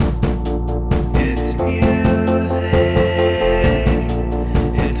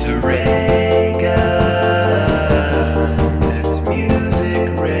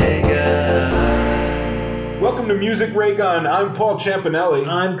Music Ray Gun. I'm Paul Champanelli.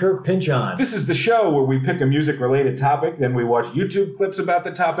 I'm Kirk Pinchon. This is the show where we pick a music-related topic, then we watch YouTube clips about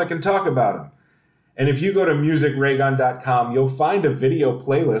the topic and talk about them. And if you go to musicraygun.com, you'll find a video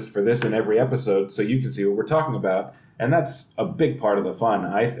playlist for this and every episode so you can see what we're talking about. And that's a big part of the fun,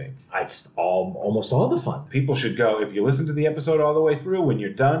 I think. It's almost all the fun. People should go, if you listen to the episode all the way through, when you're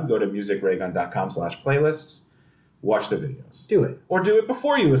done, go to musicraygun.com/playlists, watch the videos. Do it. Or do it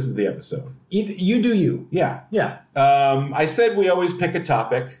before you listen to the episode. You do you. Yeah. Yeah. I said we always pick a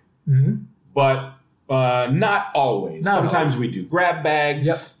topic, but not always. Sometimes we do grab bags.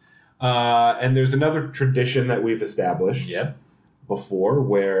 Yep. And there's another tradition that we've established before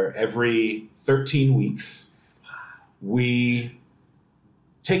where every 13 weeks we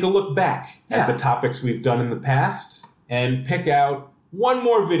take a look back at the topics we've done in the past and pick out one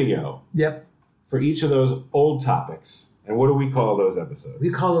more video for each of those old topics. And what do we call those episodes?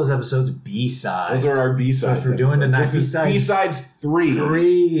 We call those episodes B-sides. Those are our B-sides. So we're doing tonight B-sides. B-sides. B-sides 3.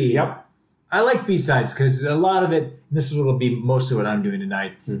 3. Yep. I like B-sides because a lot of it, and this is what will be mostly what I'm doing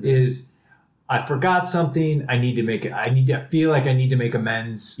tonight, is I forgot something. I feel like I need to make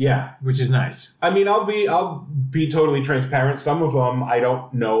amends. Yeah. Which is nice. I mean, I'll be totally transparent. Some of them I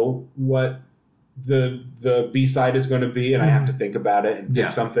don't know what the B-side is going to be, and I have to think about it and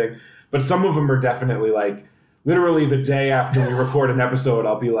pick something. But some of them are definitely like, literally the day after we record an episode,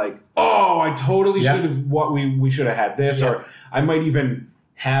 I'll be like, oh, I totally should have, we should have had this. Or I might even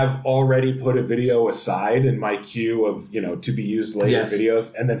have already put a video aside in my queue of, to be used later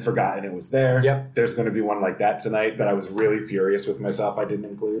videos and then forgotten it was there. Yep. There's going to be one like that tonight, but I was really furious with myself I didn't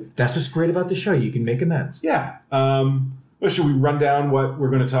include. That's what's great about the show. You can make amends. Yeah. Should we run down what we're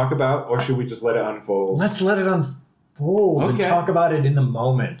going to talk about, or should we just let it unfold? Let's let it unfold and talk about it in the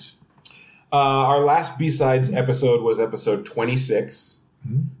moment. Our last B-Sides episode was episode 26.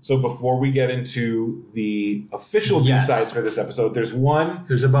 So before we get into the official B-Sides for this episode, there's a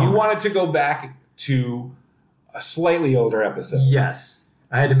bonus. You wanted to go back to a slightly older episode. Yes.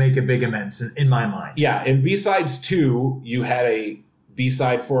 I had to make a big amends in my mind. Yeah. In B-Sides 2, you had a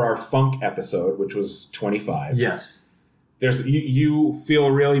B-Side for our funk episode, which was 25. Yes. You feel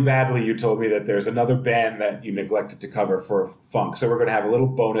really badly. You told me that there's another band that you neglected to cover for funk, so we're going to have a little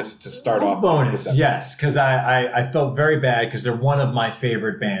bonus to start off. Bonus, yes, because I felt very bad because they're one of my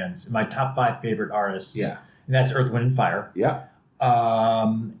favorite bands, my top 5 favorite artists. Yeah, and that's Earth, Wind, and Fire. Yeah,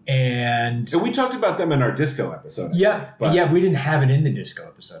 and we talked about them in our disco episode. Yeah, we didn't have it in the disco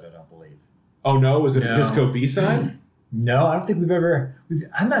episode. I don't believe. Oh no, was it a disco B-side? No, I don't think we've ever.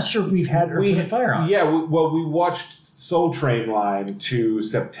 I'm not sure if we've had Earth, Wind, and Fire on. Yeah, we watched Soul Train line to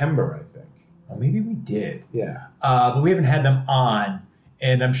September, I think. Oh, maybe we did. Yeah. But we haven't had them on,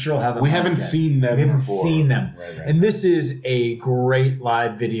 and I'm sure we'll have them on. We haven't seen them Right. And this is a great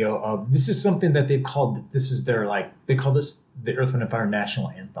live video of, this is something that they've called, they call this the Earth, Wind, and Fire National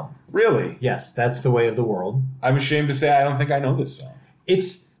Anthem. Really? Yes, that's The Way of the World. I'm ashamed to say I don't think I know this song.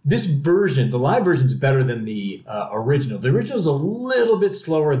 This version, the live version is better than the original. The original is a little bit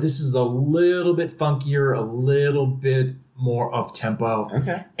slower. This is a little bit funkier, a little bit more up-tempo.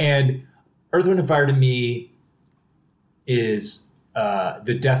 Okay. And Earth, Wind, and Fire to me is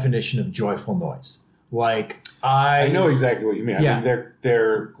the definition of joyful noise. Like, I know exactly what you mean. Yeah. I mean,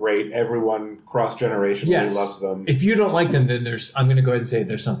 they're great. Everyone cross-generationally loves them. If you don't like them, then I'm going to go ahead and say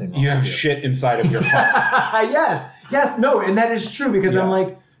there's something wrong. You have shit inside of your heart. Yes. No, and that is true because I'm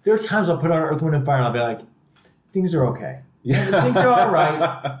like, there are times I'll put on Earth, Wind, and Fire and I'll be like, things are okay. Yeah. Things are all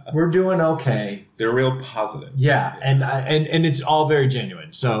right. We're doing okay. They're real positive. Yeah, and it's all very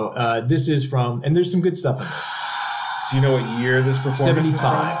genuine. So this is from, and there's some good stuff in this. Do you know what year this performance 75. is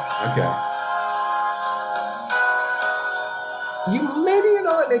from? Okay. Maybe you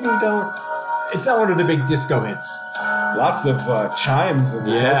know it, maybe you don't. It's not one of the big disco hits. Lots of chimes in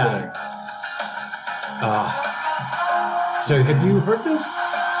this opening. So have you heard this?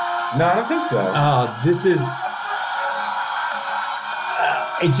 No, I don't think so. This is...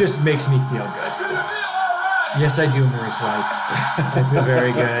 it just makes me feel good. Yes, I do, Maurice White. I feel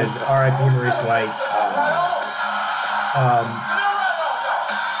very good. R.I.P. Maurice White.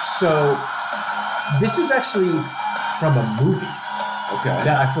 So this is actually from a movie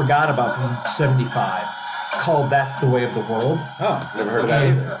that I forgot about from 75 called That's the Way of the World. Oh, never heard of that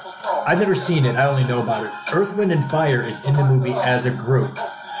either. I've never seen it. I only know about it. Earth, Wind, and Fire is in the movie as a group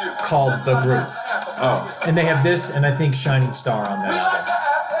called The Group. And they have this and I think Shining Star on that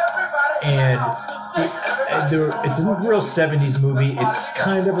album. it's a real 70s movie. It's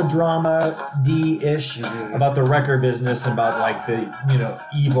kind of a drama-ish about the record business, about like the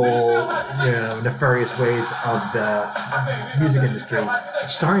evil, nefarious ways of the music industry,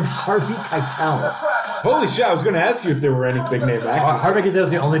 starring Harvey Keitel. Holy shit! I was going to ask you if there were any big name actors. Harvey Keitel's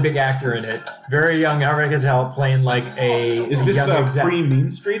the only big actor in it. Very young Harvey Keitel playing like a. Is this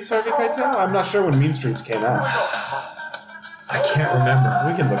pre-Mean Streets Harvey Keitel? I'm not sure when Mean Streets came out. I can't remember.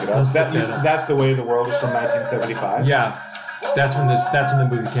 We can look it up. That's The Way of the World is from 1975. Yeah, that's when the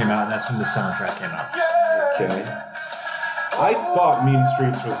movie came out, and that's when the soundtrack came out. Okay. I thought Mean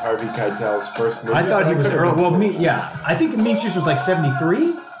Streets was Harvey Keitel's first movie. I thought he was early. Well, I think Mean Streets was like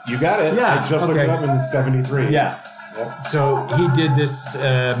 73. You got it. Yeah. I just looked it up in 73. Yeah. Yep. So he did this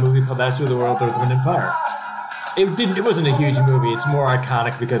movie called That's Where the World, Earth, Wind, and Fire. It wasn't a huge movie. It's more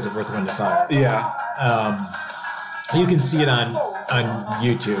iconic because of Earth, Wind, and Fire. Yeah. You can see it on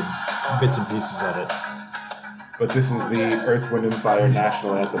YouTube, bits and pieces of it. But this is the Earth, Wind, and Fire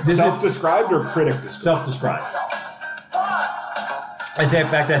national anthem. Self-described or critic-described? Self-described. In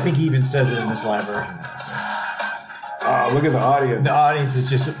fact, I think he even says it in this live version. Oh, look at the audience. The audience is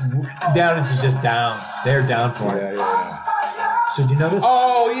just down. They're down for it. Yeah. So do you notice?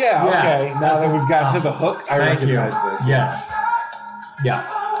 Oh, yeah. Okay. Now that we've got to the hook, I recognize this. Yes. Yeah.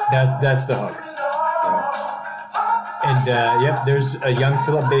 That's the hook. And there's a young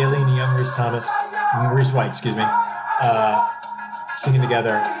Philip Bailey and a young Maurice White, singing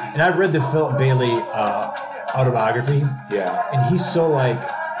together. And I've read the Philip Bailey autobiography. Yeah. And he's so like,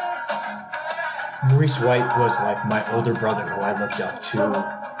 Maurice White was like my older brother who I looked up to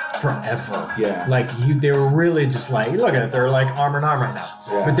forever. Yeah. Like they were really just like, look at it, they're like arm in arm right now.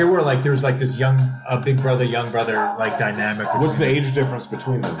 Yeah. But there was like this big brother, young brother like dynamic. What's the age difference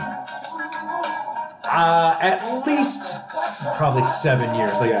between them? At least probably 7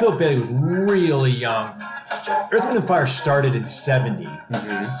 years. Like Phil Bailey was really young. Earth, Wind, and Fire started in 70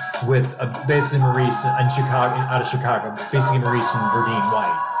 with basically Maurice out of Chicago, basically Maurice and Verdine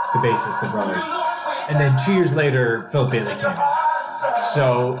White, the bassist, the brothers. And then 2 years later, Phil Bailey came in.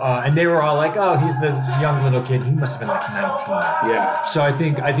 So, and they were all like, oh, he's the young little kid. He must have been like 19. Yeah. So I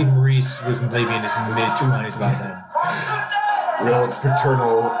think Maurice was maybe in his mid-20s about then. Real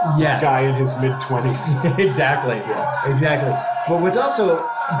paternal guy in his mid-20s. Exactly. Yeah. Exactly. But what's also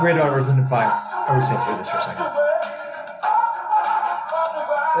great about Earth, Wind, and Fire, I would say through this for a second.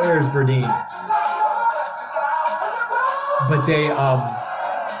 There's Verdine. But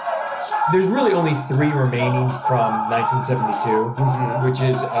there's really only 3 remaining from 1972, which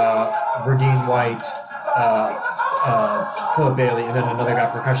is Verdine White, Philip Bailey, and then another guy,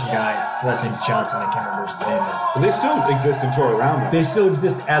 percussion guy, so that's named Johnson. I can't remember his name. But they still exist and tour around them. They still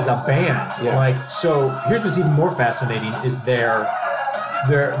exist as a band. Yeah. So here's what's even more fascinating is the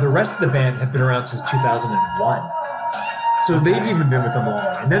rest of the band have been around since 2001. So they've even been with them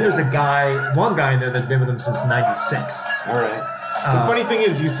longer. And then there's one guy in there that's been with them since 96. All right. The funny thing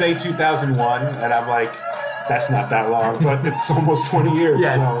is, you say 2001, and I'm like, that's not that long, but it's almost 20 years.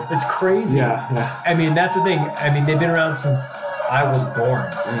 Yes, so. it's crazy. Yeah. I mean, that's the thing. I mean, they've been around since I was born,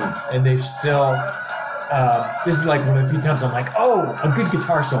 and they've still. This is like one of the few times I'm like, oh, a good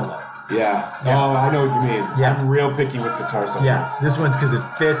guitar solo. Yeah. Oh, I know what you mean. Yeah. I'm real picky with guitar solos. Yeah. This one's because it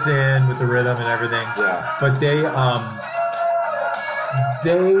fits in with the rhythm and everything. Yeah. But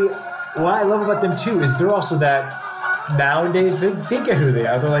what I love about them too is they're also that nowadays they get who they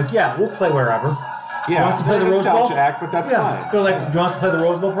are. They're like, yeah, we'll play wherever. Yeah, wants to play the Rose Bowl? Act, but that's fine. They're like, do you want to play the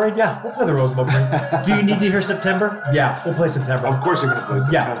Rose Bowl parade? Yeah, we'll play the Rose Bowl parade. Do you need to hear September? Yeah, we'll play September. Of course you're going to play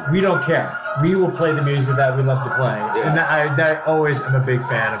September. Yeah, we don't care. We will play the music that we love to play. Yeah. And I always am a big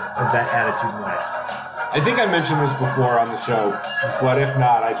fan of that attitude in life. I think I mentioned this before on the show, but if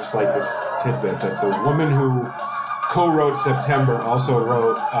not, I just like this tidbit that the woman who co-wrote September also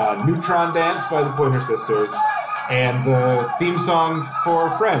wrote Neutron Dance by the Pointer Sisters and the theme song for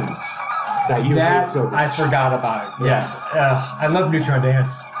Friends that you hate so much. I forgot about it. Yes. I love Neutron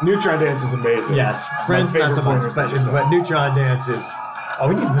Dance. Neutron Dance is amazing. Yes. Friends not so much, but Neutron Dance is... Oh,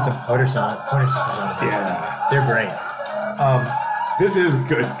 we need to put some Pointer Sisters on it. Yeah. They're great. This is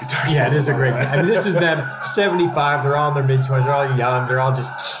good guitar. Yeah, it is a great. I mean, this is them 75. They're all in their mid-20s. They're all young. They're all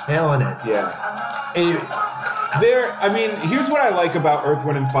just killing it. Yeah. Here's what I like about Earth,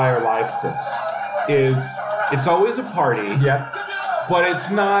 Wind, and Fire live clips is it's always a party. Yep. But it's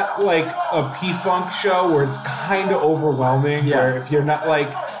not like a P-Funk show where it's kind of overwhelming. Yeah. Where if you're not like...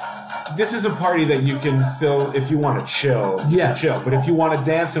 This is a party that you can still, if you want to chill, chill. But if you want to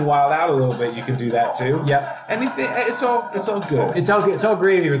dance and wild out a little bit, you can do that too. Yep. And it's all good. It's all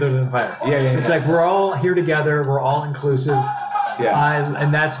gravy with Earth, Wind, and Fire. Yeah. It's like we're all here together. We're all inclusive. Yeah.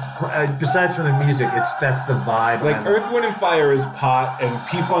 And that's besides from the music, that's the vibe. Like Earth, Wind and Fire is pot, and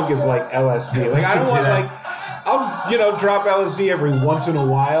P-Funk is like LSD. Like I don't want I'll drop LSD every once in a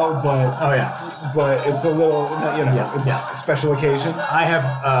while, but but it's a little it's a special occasion. I have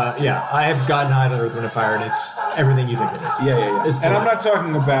gotten high to Earth, Wind and Fire, and it's everything you think it is. Yeah. And I'm not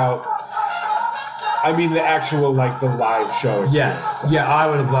talking about. I mean the actual the live show. Yes. Yeah, I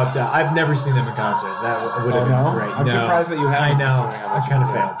would have loved that. I've never seen them in concert. That would have been great. I'm surprised that you haven't. I know. I kind of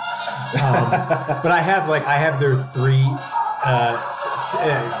failed. But I have their 3.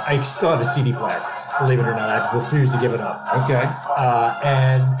 I still have a CD player. Believe it or not, I refuse to give it up. Okay.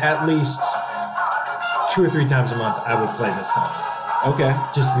 And at least 2 or 3 times a month, I would play this song. Okay.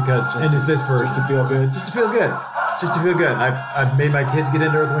 Just because, and is this for just to feel good? Just to feel good. Just to feel good. I've made my kids get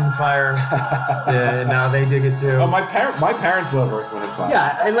into Earth, Wind and Fire, and now they dig it too. Oh, my parents love Earth, Wind and Fire.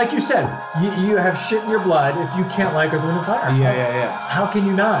 Yeah, and like you said, you have shit in your blood if you can't like Earth, Wind and Fire. Yeah. How can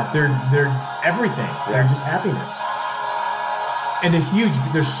you not? They're everything. Yeah. They're just happiness. And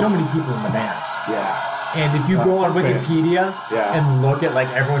there's so many people in the band. Yeah. And if you go on Wikipedia and look at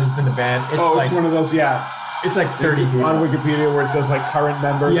everyone who's in the band, it's it's one of those, it's like 30 people. On Wikipedia where it says current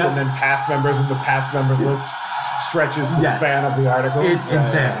members and then past members, and the past member list stretches the span of the article. It's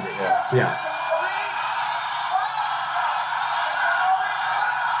insanity. Yeah.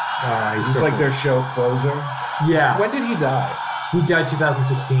 It's like their show closer. Yeah. When did he die? He died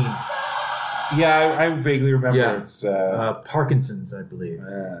 2016. Yeah, I vaguely remember. Yeah. It's Parkinson's, I believe.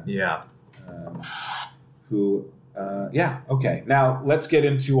 Yeah. Okay. Now let's get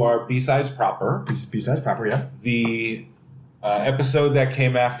into our B-sides proper. B-sides proper, yeah. The episode that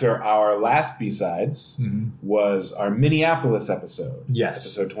came after our last B-sides was our Minneapolis episode. Yes.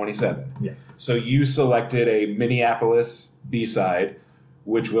 Episode 27. Yeah. So you selected a Minneapolis B-side,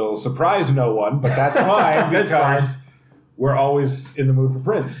 which will surprise no one, but that's fine because we're always in the mood for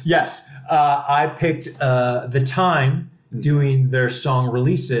Prince. Yes. I picked The Time doing their song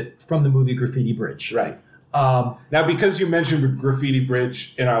Release It from the movie Graffiti Bridge. Right. Now, because you mentioned Graffiti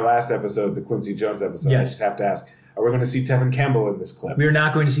Bridge in our last episode, the Quincy Jones episode, I just have to ask, are we going to see Tevin Campbell in this clip? We're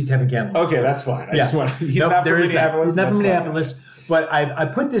not going to see Tevin Campbell. Okay, that's fine. He's not from Minneapolis. He's not from Minneapolis. But I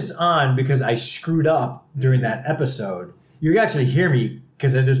put this on because I screwed up during that episode. You can actually hear me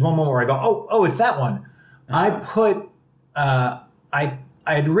because there's one moment where I go, oh, it's that one. I put, I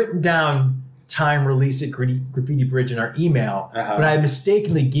had written down Time Release It Graffiti Bridge in our email, but I had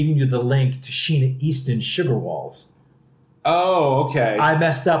mistakenly given you the link to Sheena Easton's Sugar Walls. Oh, okay. I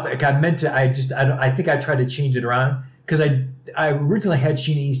messed up. I think I tried to change it around because I originally had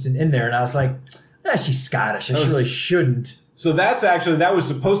Sheena Easton in there, and I was like, she's Scottish. She really shouldn't. So that was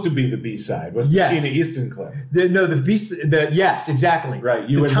supposed to be the B-side, was the Sheena Easton clip. Yes, exactly. Right.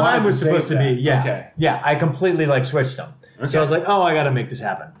 The Time was supposed to be, Okay. Yeah, I completely switched them. Okay. So I was like, I got to make this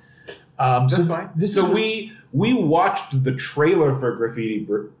happen. That's fine. We watched the trailer for Graffiti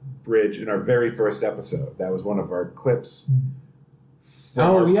Bridge in our very first episode. That was one of our clips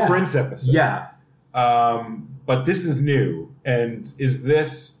from our Prince episode. Yeah. But this is new. And is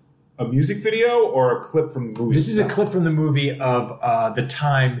this a music video or a clip from the movie? This is a clip from the movie of The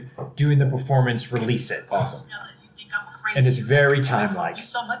Time doing the performance Release It. Awesome. And it's very time-like.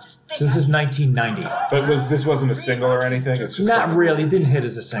 So this is 1990. But this wasn't a single or anything? It's just not really. It didn't hit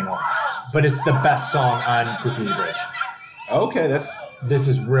as a single. But it's the best song on Graffiti Bridge. Okay, this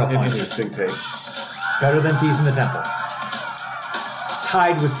is real fun. Interesting take. Better than Thieves in the Temple.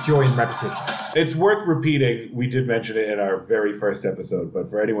 Tied with Joy and Repetition. It's worth repeating. We did mention it in our very first episode, but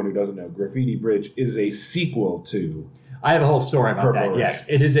for anyone who doesn't know, Graffiti Bridge is a sequel to... I have a whole story about that. Yes,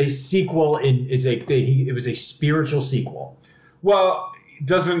 it is a sequel. It was a spiritual sequel. Well,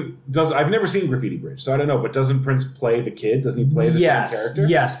 I've never seen Graffiti Bridge, so I don't know. But doesn't Prince play the kid? Doesn't he play the same character?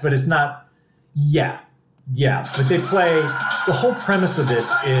 Yes, but it's not. Yeah. But they play. The whole premise of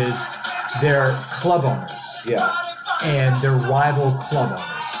this is they're club owners. Yeah. And they're rival club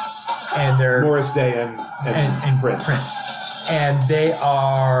owners, and they're Morris Day and Prince, and they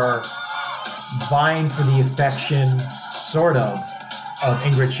are vying for the affection, sort of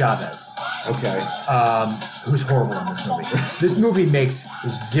Ingrid Chavez. Okay. Who's horrible in this movie. This movie makes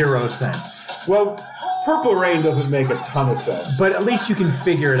zero sense. Well, Purple Rain doesn't make a ton of sense. But at least you can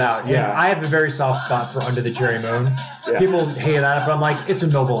figure it out. Yeah. And I have a very soft spot for Under the Cherry Moon. Yeah. People hate on it, but I'm like, it's a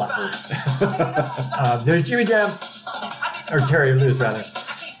noble effort. There's Jimmy Jam, or Terry Lewis, rather.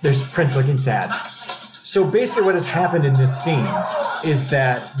 There's Prince looking sad. So basically what has happened in this scene is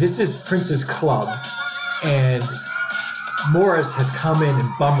that this is Prince's club, and Morris has come in and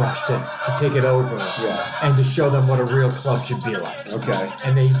bum rushed it to take it over and to show them what a real club should be like. Okay.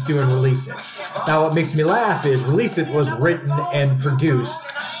 And he's doing Release It. Now, what makes me laugh is Release It was written and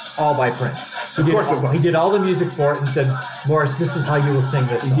produced all by Prince. Of course it was. He did all the music for it and said, Morris, this is how you will sing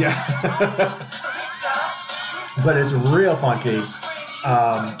this song. Yeah. But it's real funky.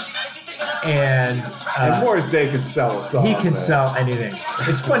 And Morris Day can sell a song. he can sell anything.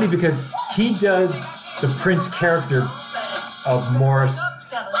 It's funny because he does the Prince character of Morris.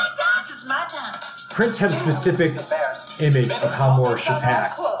 Prince had a specific image of how Morris should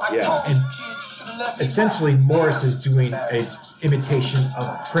act. Yeah. And essentially, Morris is doing an imitation of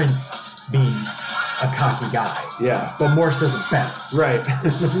Prince being a cocky guy. Yeah. But Morris does it better. Right.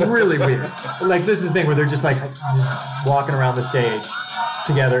 It's just really weird. Like, this is the thing where they're just walking around the stage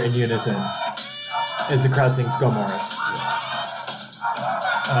together in unison as the crowd sings "Go Morris."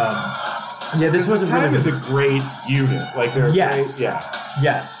 This wasn't Time really. is a great unit. Like they're Yes. great. Yeah.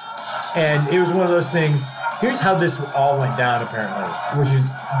 Yes. And it was one of those things. Here's how this all went down, apparently, which is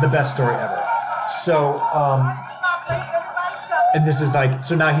the best story ever. So, and this is like,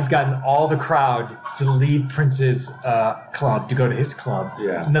 so now he's gotten all the crowd to leave Prince's club to go to his club.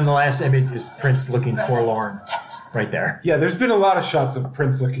 Yeah. And then the last image is Prince looking forlorn right there. Yeah, there's been a lot of shots of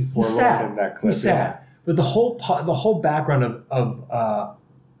Prince looking forlorn in that clip. He's sad. But the whole background of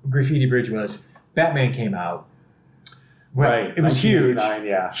Graffiti Bridge was Batman came out. Right. It was huge.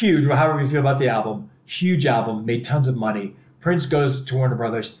 Yeah. Huge. However you feel about the album. Huge album. Made tons of money. Prince goes to Warner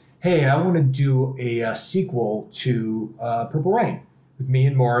Brothers. Hey, I want to do a sequel to Purple Rain with me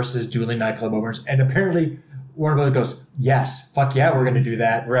and Morris as dueling nightclub owners. And apparently Warner Brothers goes, yes, fuck yeah, we're going to do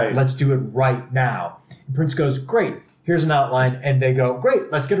that. Right. Let's do it right now. And Prince goes, great. Here's an outline. And they go,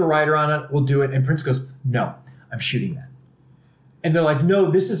 great, let's get a writer on it. We'll do it. And Prince goes, no, I'm shooting that. And they're like,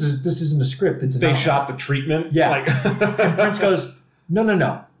 no, this isn't a script. It's an outline. shot the treatment. Yeah. Like And Prince goes,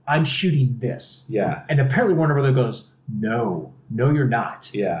 no, I'm shooting this. Yeah. And apparently Warner Brothers goes, no, you're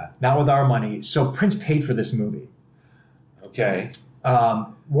not. Yeah. Not with our money. So Prince paid for this movie. Okay.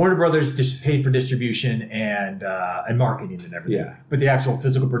 Warner Brothers just paid for distribution and marketing and everything. Yeah. But the actual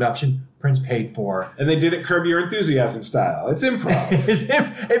physical production, Prince paid for. And they did it Curb Your Enthusiasm style. It's improv.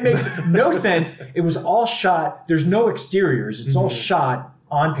 It makes no sense. It was all shot. There's no exteriors. It's all shot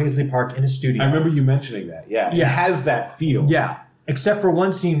on Paisley Park in a studio. I remember you mentioning that. Yeah. It has that feel. Yeah. Except for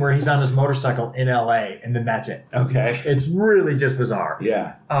one scene where he's on his motorcycle in LA, and then that's it. Okay. It's really just bizarre.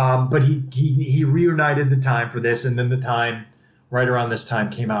 Yeah. But he reunited the time for this, and then the time right around this time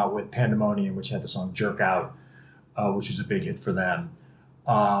came out with Pandemonium, which had the song "Jerk Out," which was a big hit for them.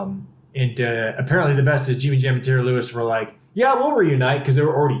 And apparently, the best is Jimmy Jam and Terry Lewis were like, "Yeah, we'll reunite," because they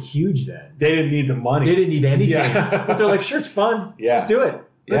were already huge then. They didn't need the money. They didn't need anything, Yeah. but they're like, "Sure, it's fun. Yeah. Let's do it."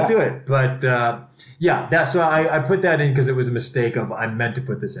 Let's do it. But so I put that in because it was a mistake of I meant to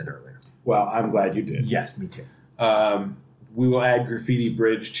put this in earlier. Well, I'm glad you did. Yes, me too. We will add Graffiti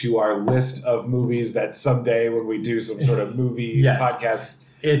Bridge to our list of movies that someday when we do some sort of movie podcast,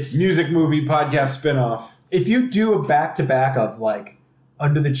 It's music movie podcast spinoff. if you do a back-to-back of like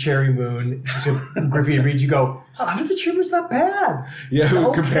Under the Cherry Moon to Graffiti Bridge, you go, Under the Cherry Moon's not bad. Yeah, It's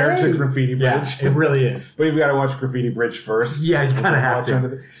okay. compared to Graffiti Bridge. Yeah, it really is. But you've got to watch Graffiti Bridge first. Yeah, you kind of have Watch to. Under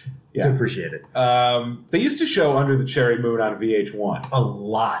the- To appreciate it. They used to show Under the Cherry Moon on VH1. A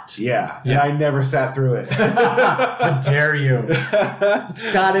lot. Yeah, and I never sat through it. How dare you?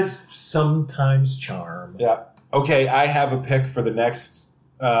 It's got its sometimes charm. Yeah. Okay, I have a pick for the next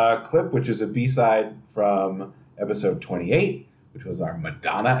clip, which is a B-side from episode 28, which was our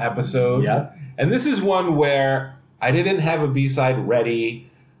Madonna episode. Yep. And this is one where I didn't have a B-side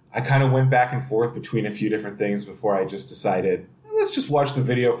ready. I kind of went back and forth between a few different things before I just decided, let's just watch the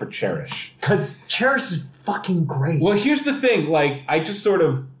video for Cherish. Because Cherish is fucking great. Well, here's the thing. Like, I just sort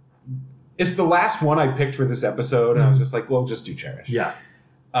of... It's the last one I picked for this episode, and I was just like, well, just do Cherish. Yeah.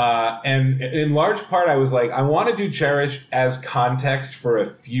 And in large part, I was like, I want to do Cherish as context for a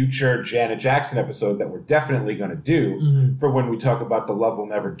future Janet Jackson episode that we're definitely going to do for when we talk about the Love Will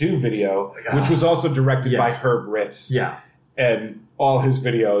Never Do video, which was also directed by Herb Ritz. Yeah. And all his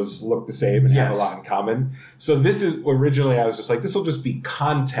videos look the same and have a lot in common. So this is originally, I was just like, this will just be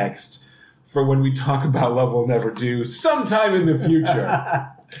context for when we talk about Love Will Never Do sometime in the future.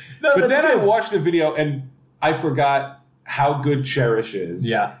 But then I watched the video and I forgot how good Cherish is.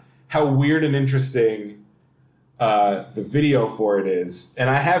 Yeah. How weird and interesting the video for it is. And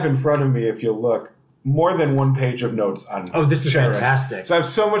I have in front of me, if you'll look, more than one page of notes on this is Cherish. fantastic. So I have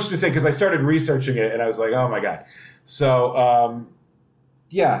so much to say because I started researching it and I was like, oh my God. So,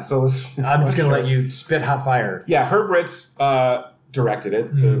 so let's I'm just going to let you spit hot fire. Yeah, Herb Ritz directed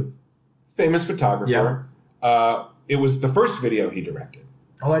it, the famous photographer. It was the first video he directed.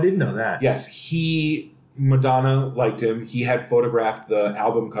 Oh, I didn't know that. Yes, he Madonna liked him. He had photographed the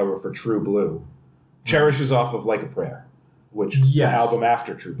album cover for True Blue. Cherish is off of Like a Prayer, which is the album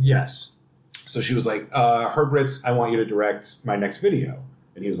after True Blue. Yes. So she was like, Herb Ritts, I want you to direct my next video.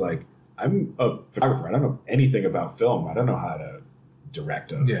 And he was like, I'm a photographer. I don't know anything about film. I don't know how to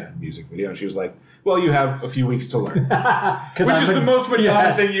direct a music video. And she was like, well, you have a few weeks to learn. Which is the most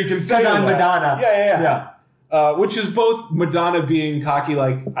Madonna thing you can say. Because I'm Madonna. Yeah. Which is both Madonna being cocky,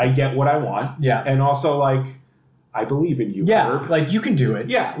 like, I get what I want. Yeah. And also, like, I believe in you, Herb. Like, you can do it.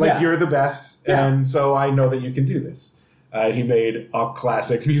 Yeah, like, you're the best. Yeah. And so I know that you can do this. He made a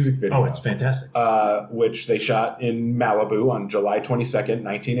classic music video. Oh, it's fantastic. Which they shot in Malibu on July 22nd,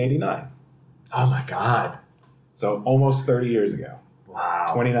 1989. Oh, my God. So almost 30 years ago. Wow.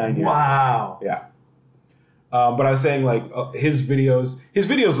 29 years ago. Yeah. But I was saying, like, his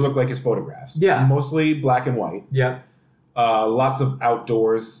videos look like his photographs. Yeah. Mostly black and white. Yeah. Lots of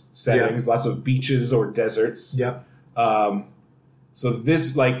outdoors settings, lots of beaches or deserts. Yeah. So this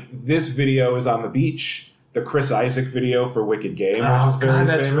video is on the beach. The Chris Isaak video for Wicked Game, which is very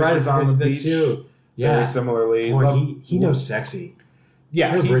famous, is on the beach. Too. Yeah. Very similarly. Boy, he knows sexy.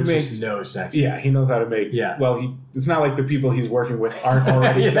 Yeah, he knows sexy. Yeah, he knows how to make. Yeah. Well, it's not like the people he's working with aren't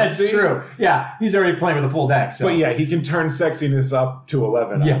already sexy. That's true. Yeah, he's already playing with a full deck. So. But yeah, he can turn sexiness up to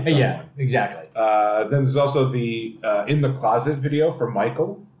 11. Yeah, exactly. Then there's also the In the Closet video for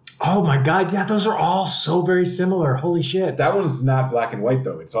Michael. Oh my God! Yeah, those are all so very similar. Holy shit! That one's not black and white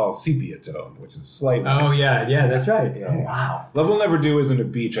though; it's all sepia tone, which is slightly. Oh yeah, that's right. Yeah. Oh, wow. Love Will Never Do isn't a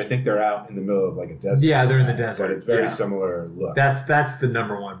beach. I think they're out in the middle of like a desert. Yeah, they're in the desert, but it's very similar look. That's the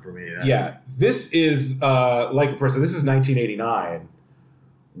number one for me. This is Like a Person. This is 1989.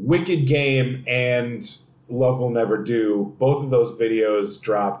 Wicked Game and Love Will Never Do. Both of those videos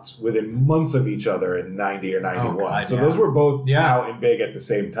dropped within months of each other in 90 or 91. Oh, God, so those were both out and big at the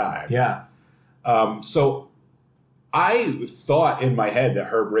same time. Yeah. So I thought in my head that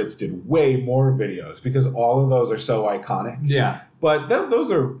Herb Ritts did way more videos because all of those are so iconic. Yeah. But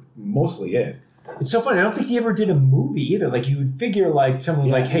those are mostly it. It's so funny. I don't think he ever did a movie either. Like, you would figure, like, someone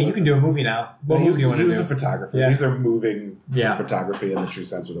was like, hey, you can do a movie now. What movie do you want to do? He was a photographer. Yeah. These are moving photography in the true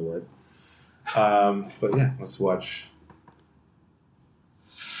sense of the word. But yeah, let's watch.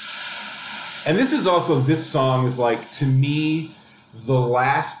 And this song is like, to me, the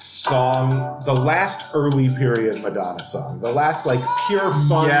last early period Madonna song. The last, like, pure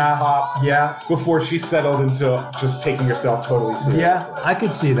fun pop. Yeah. Before she settled into just taking herself totally seriously. Yeah, I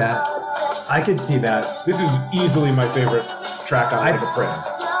could see that. This is easily my favorite track on Like a Prayer.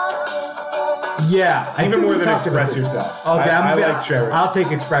 Yeah. Even more than Express Yourself. Okay, I like Cherish. I'll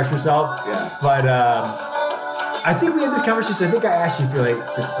take Express Yourself. Yeah. But I think we had this conversation. I think I asked you if you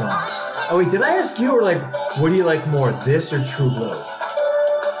like this song. Oh, wait, did I ask you, or like, what do you like more, this or True Blue?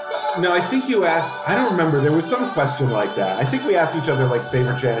 No, I think you asked, I don't remember. There was some question like that. I think we asked each other, like,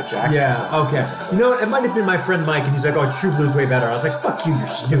 favorite Janet Jackson. Yeah, okay. You know what? It might have been my friend Mike, and he's like, oh, True Blue's way better. I was like, fuck you, you're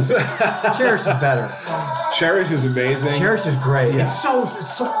stupid. Cherish is better. Cherish is amazing. Cherish is great. Yeah.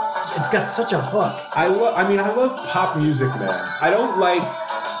 It's got such a hook. I love pop music, man. I don't like,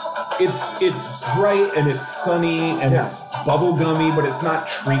 it's bright and it's sunny and it's bubblegummy, but it's not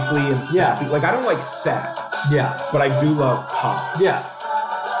treacly and sappy. Like, I don't like sap. Yeah. But I do love pop. Yeah.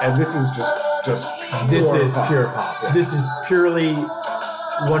 And this is just pure pop. Yeah. This is purely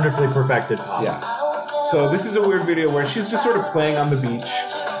wonderfully perfected pop. Yeah. So this is a weird video where she's just sort of playing on the beach,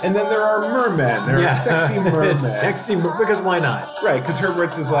 and then there are mermen. There are sexy mermen. Because why not? Right, because Herb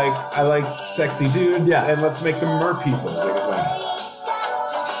Ritts is like, I like sexy dudes, and let's make them mer people. Because why not?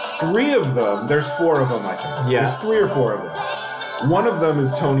 3 of them, there's 4 of them, I think. Yeah. There's 3 or 4 of them. One of them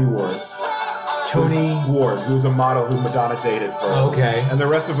is Tony Ward. Tony Ward, who's a model who Madonna dated for. Okay. And the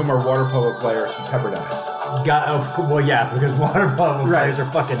rest of them are water polo players from Pepperdine. Because water polo players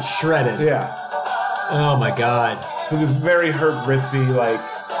are fucking shredded. Yeah. Oh my God. So this very Herb Ritzy, like.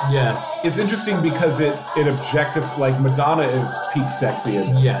 Yes. It's interesting because it like, Madonna is peak sexy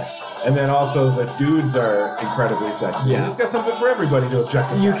in this. Yes. And then also the dudes are incredibly sexy. Yeah. It's got something for everybody to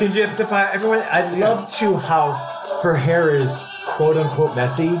objectify. You can objectify everyone. I love too how her hair is quote unquote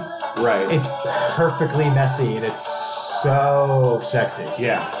messy. Right. It's perfectly messy and it's so sexy.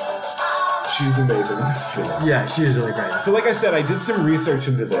 Yeah. She's amazing in this video. Yeah, she is really great. So like I said, I did some research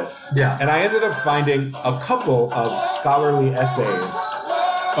into this. Yeah. And I ended up finding a couple of scholarly essays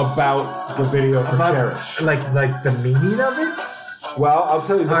about the video for Cherish. Like the meaning of it? Well, I'll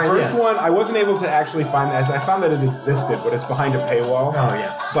tell you, the first one, I wasn't able to actually find the essay. I found that it existed, but it's behind a paywall. Oh,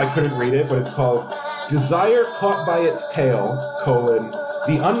 yeah. So I couldn't read it, but it's called Desire Caught by Its Tail,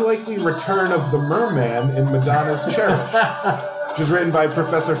 the unlikely return of the merman in Madonna's Cherish. which is written by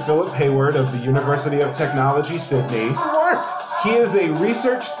Professor Philip Hayward of the University of Technology, Sydney. What? He is a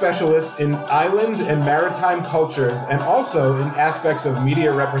research specialist in island and maritime cultures and also in aspects of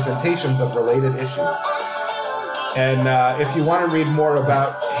media representations of related issues. And if you want to read more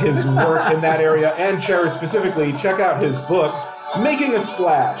about his work in that area and Cherish specifically, check out his book, Making a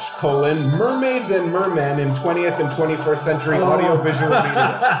Splash, Mermaids and Mermen in 20th and 21st Century Audiovisual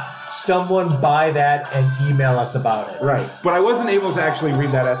Media. Someone buy that and email us about it. Right. But I wasn't able to actually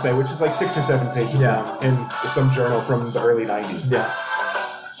read that essay, which is like 6 or 7 pages long in some journal from the early 90s. Yeah.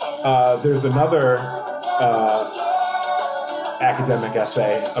 There's another academic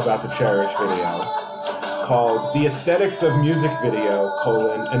essay about the Cherish video called The Aesthetics of Music Video,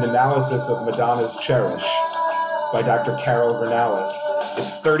 an analysis of Madonna's Cherish by Dr. Carol Vernalis.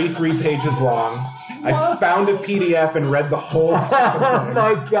 It's 33 pages long. I found a PDF and read the whole thing. Oh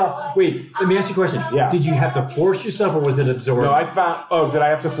my God. Wait, let me ask you a question. Yeah. Did you have to force yourself or was it absorbed? No, did I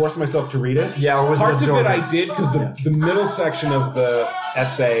have to force myself to read it? Yeah, or was Parts it absorbed? of it I did because the middle section of the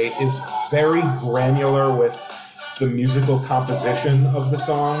essay is very granular with the musical composition of the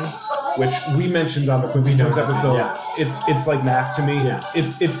song, which we mentioned on the Quippy Notes episode. Yeah. It's like math to me. Yeah.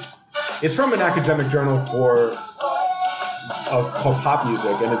 It's from an academic journal called Pop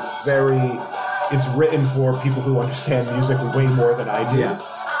Music, and it's written for people who understand music way more than I do. Yeah.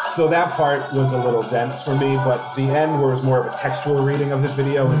 So that part was a little dense for me, but the end was more of a textual reading of the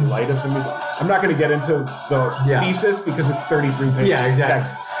video in light of the music. I'm not going to get into the thesis because it's 33 pages of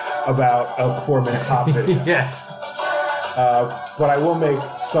text about a 4-minute pop video. Yes. But I will make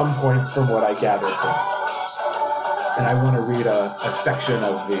some points from what I gathered from it. And I want to read a section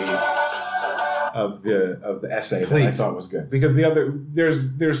of the essay that I thought was good, because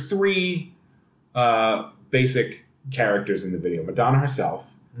there's 3 basic characters in the video: Madonna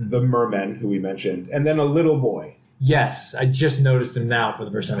herself, the mermen who we mentioned, and then a little boy. Yes, I just noticed him now for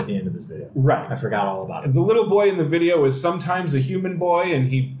the first time at the end of this video. Right. I forgot all about it. The little boy in the video is sometimes a human boy, and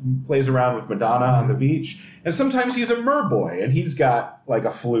he plays around with Madonna on the beach, and sometimes he's a mer boy, and he's got like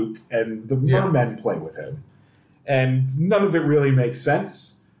a flute, and the mermen play with him. And none of it really makes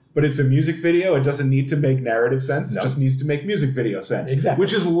sense, but it's a music video. It doesn't need to make narrative sense. It just needs to make music video sense. Exactly.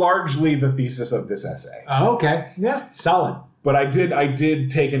 Which is largely the thesis of this essay. Oh, okay. Yeah. Solid. But I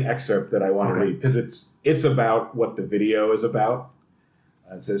did take an excerpt that I want to read because it's about what the video is about.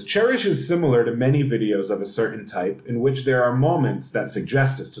 It says, Cherish is similar to many videos of a certain type in which there are moments that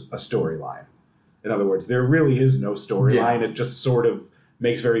suggest a storyline. In other words, there really is no storyline. It just sort of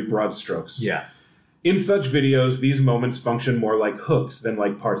makes very broad strokes. Yeah. In such videos, these moments function more like hooks than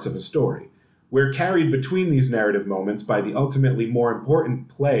like parts of a story. We're carried between these narrative moments by the ultimately more important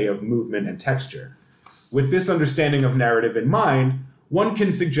play of movement and texture. With this understanding of narrative in mind, one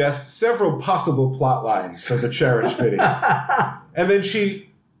can suggest several possible plot lines for the Cherish video. And then she,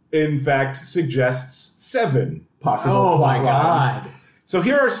 in fact, suggests 7 possible plot lines. So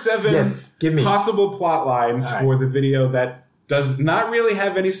here are 7 possible plot lines for the video that does not really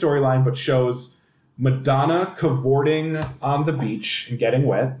have any storyline, but shows Madonna cavorting on the beach and getting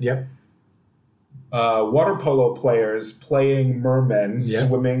wet. Yep. Water polo players playing mermen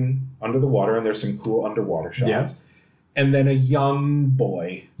swimming under the water, and there's some cool underwater shots. Yep. And then a young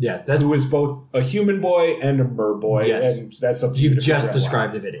boy who is both a human boy and a mer boy. Yes. And that's up to you. You've just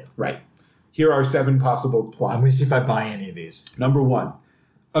described the video. Right. Here are 7 possible plots. I'm going to see if I buy any of these. Number 1.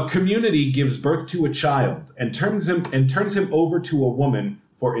 A community gives birth to a child and turns him over to a woman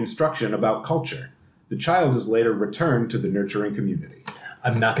for instruction about culture. The child is later returned to the nurturing community.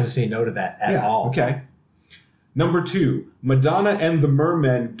 I'm not going to say no to that at all. Okay. Number 2, Madonna and the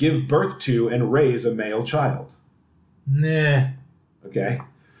mermen give birth to and raise a male child. Nah. Okay.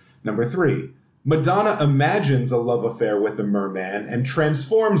 Number 3, Madonna imagines a love affair with a merman and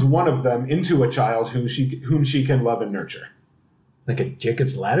transforms one of them into a child whom she can love and nurture. Like a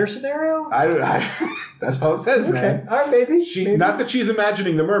Jacob's Ladder scenario? That's how it says, man. All right, maybe. Not that she's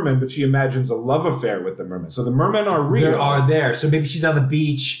imagining the merman, but she imagines a love affair with the merman. So the mermen are real. They are there. So maybe she's on the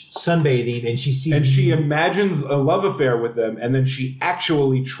beach sunbathing and she sees... And she imagines a love affair with them, and then she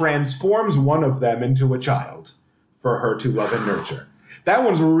actually transforms one of them into a child for her to love and nurture. That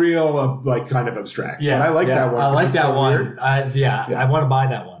one's real, kind of abstract. Yeah, but I like that one. I like that one. I want to buy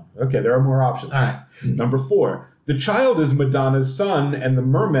that one. Okay, there are more options. All right. Number 4, the child is Madonna's son, and the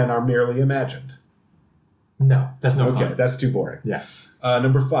mermen are merely imagined. No, that's no fun. Okay, that's too boring. Yeah.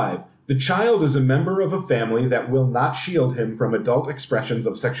 Number 5, the child is a member of a family that will not shield him from adult expressions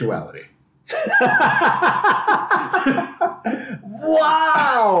of sexuality.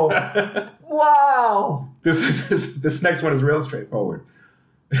 Wow! Wow! This next one is real straightforward.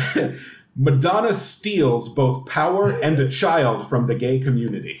 Madonna steals both power and a child from the gay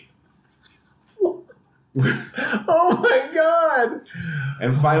community. Oh my God.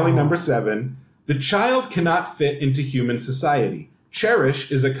 And finally, number 7, the child cannot fit into human society.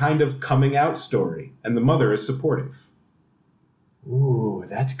 Cherish is a kind of coming out story, and the mother is supportive. Ooh,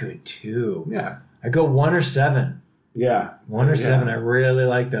 that's good too. Yeah. I go 1 or 7. Yeah. 1 or 7. I really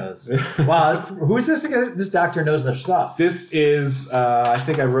like those. Wow. Who is this again? This doctor knows their stuff. This is, I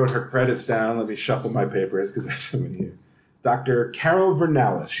think I wrote her credits down. Let me shuffle my papers because I have so many here. Dr. Carol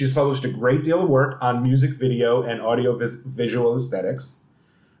Vernalis. She's published a great deal of work on music, video, and audio visual aesthetics.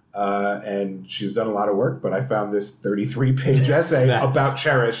 And she's done a lot of work, but I found this 33-page essay about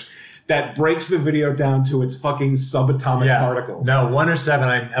Cherish that breaks the video down to its fucking subatomic particles. No, 1 or 7,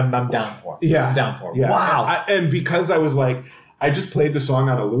 I'm down for. Yeah. I'm down for. Yeah. Wow. And because I was like, I just played the song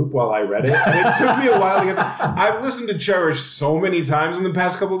on a loop while I read it, and it took me a while to get I've listened to Cherish so many times in the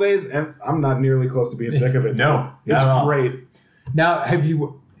past couple of days, and I'm not nearly close to being sick of it. No. It's great. Now, have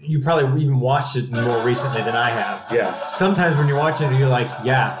you probably even watched it more recently than I have. Yeah. Sometimes when you're watching it, you're like,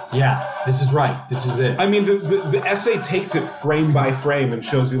 yeah, this is right. This is it. I mean, the essay takes it frame by frame and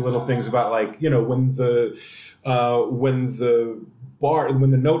shows you little things about, like, you know, when the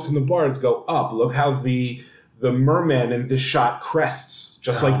notes in the bards go up, look how the merman in this shot crests,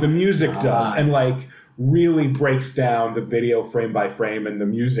 just like the music does, and like really breaks down the video frame by frame and the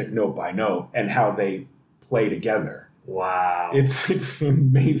music note by note and how they play together. Wow. It's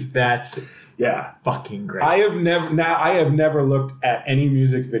amazing. That's fucking great. I have never looked at any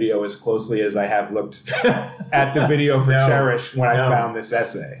music video as closely as I have looked at the video for Cherish when I found this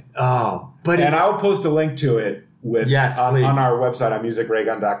essay. Oh, but I'll post a link to it on our website on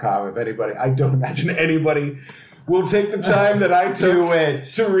musicraygun.com. If anybody, I don't imagine anybody will take the time that I took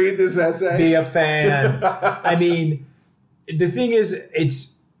to read this essay. Be a fan. I mean, the thing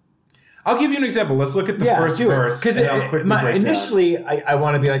is, I'll give you an example. Let's look at the first verse. Because initially, I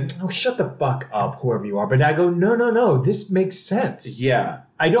want to be like, oh, shut the fuck up, whoever you are. But I go, no, this makes sense. Yeah.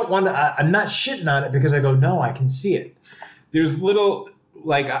 I don't want to, I'm not shitting on it because I go, no, I can see it. There's little,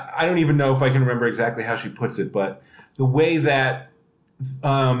 like, I don't even know if I can remember exactly how she puts it, but the way that,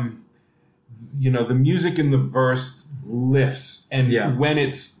 the music in the verse lifts. And when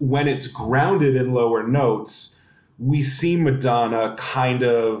it's grounded in lower notes, we see Madonna kind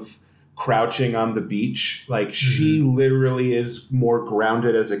of crouching on the beach. Like, she literally is more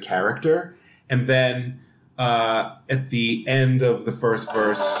grounded as a character. And then at the end of the first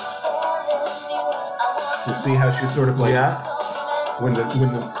verse, you see how she's sort of like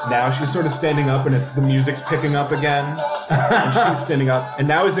now she's sort of standing up, and the music's picking up again, and she's standing up. And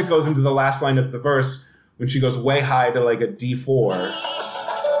now as it goes into the last line of the verse, when she goes way high to like a D4,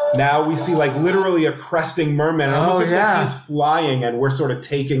 now we see like literally a cresting merman. It almost looks like he's flying, and we're sort of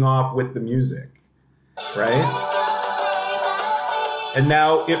taking off with the music, right? And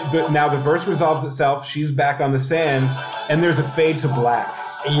now the verse resolves itself. She's back on the sand, and there's a fade to black.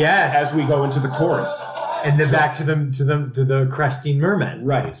 Yes, as we go into the chorus, and then back to the cresting merman.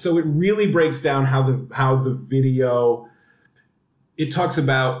 Right. So it really breaks down how the video. It talks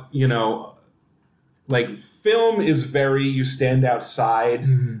about, like, film is very, you stand outside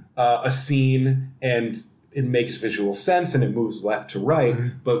a scene and it makes visual sense and it moves left to right.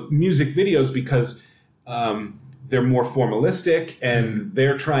 But music videos, because they're more formalistic and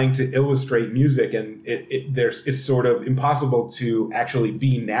they're trying to illustrate music, and it's sort of impossible to actually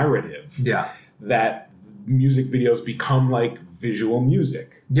be narrative. Yeah. That music videos become like visual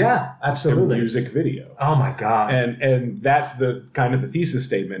music. Yeah, absolutely. Music video. Oh my God. And that's the kind of the thesis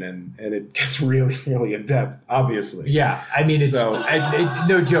statement, and it gets really, really in depth, obviously. Yeah. I mean, it's no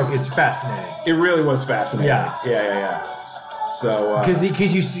joke, it's fascinating. It really was fascinating. Yeah. Yeah. So because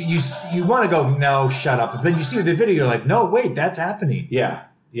you want to go, no, shut up. But then you see the video, you're like, no, wait, that's happening. Yeah.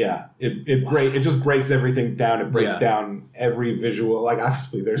 It just breaks everything down. It breaks down every visual. Like,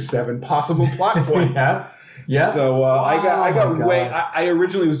 obviously, there's 7 possible plot points. Yeah. So I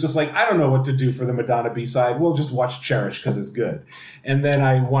originally was just like, I don't know what to do for the Madonna B-side. We'll just watch Cherish because it's good. And then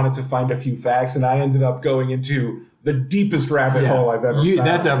I wanted to find a few facts, and I ended up going into the deepest rabbit hole I've ever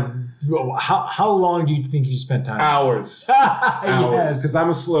found. How long do you think you spent time? Hours. Hours. Because I'm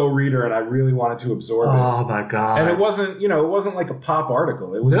a slow reader and I really wanted to absorb it. Oh my God. And it wasn't like a pop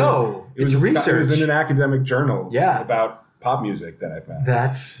article. It was research. It was in an academic journal about pop music that I found.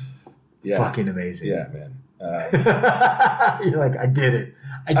 That's fucking amazing. Yeah, man. You're like, I did it.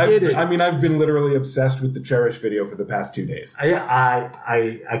 I did it. I mean, I've been literally obsessed with the Cherish video for the past 2 days. I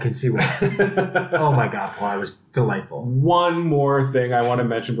can see why. Oh my God, Paul, it was delightful. One more thing I want to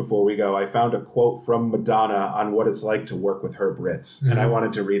mention before we go. I found a quote from Madonna on what it's like to work with Herb Ritts, and I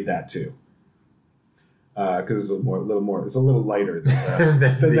wanted to read that too. because it's a little more. It's a little lighter than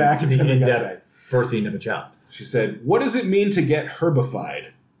the academic essay. Birthing of a child. She said, "What does it mean to get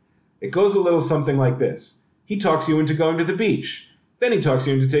herbified? It goes a little something like this. He talks you into going to the beach. Then he talks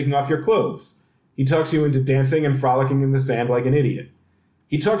you into taking off your clothes. He talks you into dancing and frolicking in the sand like an idiot.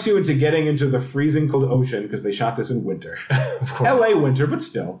 He talks you into getting into the freezing cold ocean," because they shot this in winter. LA winter, but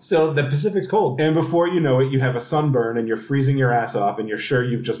still. Still, the Pacific's cold. And before you know it, you have a sunburn and you're freezing your ass off and you're sure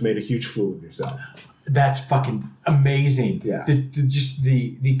you've just made a huge fool of yourself. That's fucking amazing. Yeah. Just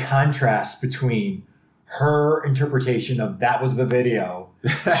the contrast between her interpretation of that was the video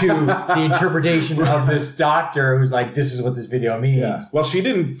to the interpretation of this doctor who's like, this is what this video means. Yeah. Well, she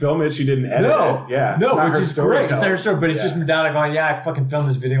didn't film it. She didn't edit it. Yeah. No, which is great. It's not her story, but it's Yeah. just Madonna going, yeah, I fucking filmed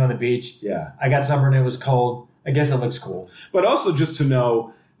this video on the beach. Yeah. I got sunburned. It was cold. I guess it looks cool. But also just to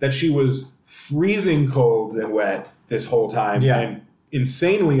know that she was freezing cold and wet this whole time and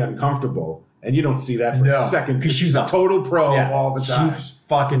insanely uncomfortable. And you don't see that for a second. Because she's a total pro all the time. She's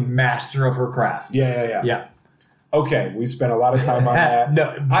fucking master of her craft. Yeah. Okay, we spent a lot of time on that.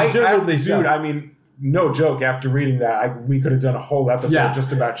 No, deservedly so. Dude, I mean, no joke. After reading that, we could have done a whole episode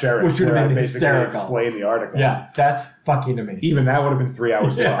just about Cherish. Which would have been basically hysterical. Explain the article. Yeah, that's fucking amazing. Even that would have been 3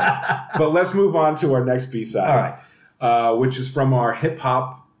 hours long. But let's move on to our next B-side. All right. Which is from our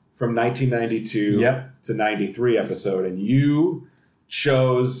hip-hop from 1992 to 93 episode. And you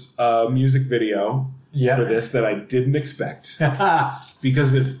chose a music video for this that I didn't expect.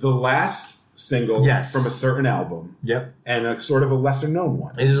 Because it's the last single from a certain album. And a sort of a lesser-known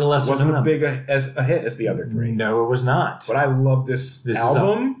one. It is a lesser-known Wasn't as big a hit as the other three. No, it was not. But I love this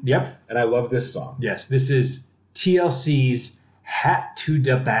album. And I love this song. Yes, this is TLC's Hat to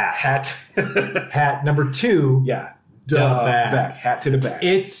the Back. Hat number 2. Yeah. Back. Hat to the Back.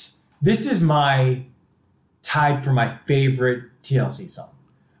 This is my tied for my favorite TLC song.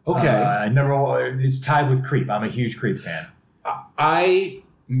 Okay. It's tied with Creep. I'm a huge Creep fan. I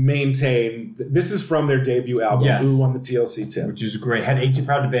maintain this is from their debut album, Ooh on the TLC Tip. Which is great. Had Ain't Too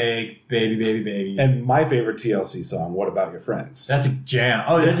Proud to Beg, Baby, Baby, Baby. And my favorite TLC song, What About Your Friends? That's a jam.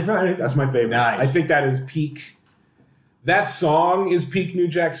 Oh, that's your favorite? That's my favorite. Nice. I think that is peak. That song is peak New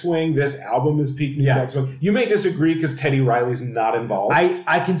Jack Swing. This album is peak New Jack Swing. You may disagree because Teddy Riley's not involved.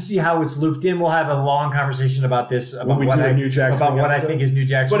 I can see how it's looped in. We'll have a long conversation about this, about what I think is New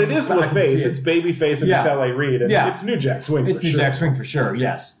Jack Swing. But it is LaFace. It's Babyface and it's L.A. Reid. And it's New Jack Swing for sure. It's New Jack Swing for sure,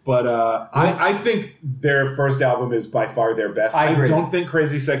 yes. But I think their first album is by far their best. I agree. Don't think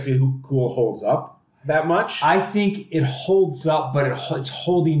Crazy Sexy Cool holds up that much. I think it holds up, but it's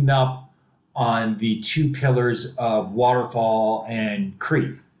holding up on the 2 pillars of Waterfall and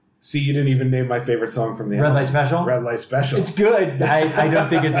Creep. See, you didn't even name my favorite song from the album. Red Light Special? Red Light Special. It's good. I don't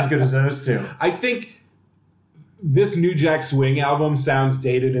think it's as good as those 2. I think this New Jack Swing album sounds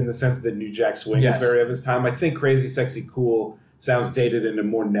dated in the sense that New Jack Swing is very of his time. I think Crazy Sexy Cool sounds dated in a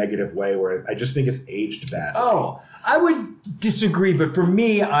more negative way where I just think it's aged bad. Oh, I would disagree, but for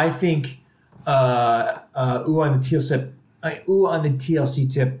me, I think Ooh on the TLC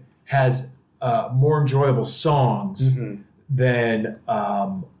Tip has more enjoyable songs than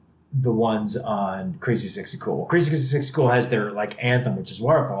the ones on Crazy Sexy Cool. Crazy Sexy Cool has their anthem, which is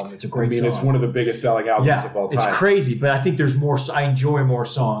Waterfall, and it's a great song. It's one of the biggest selling albums of all time. It's crazy, but I think there's more. I enjoy more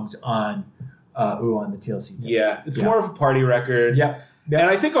songs on Ooh on the TLC. Yeah, it's more of a party record. Yeah. And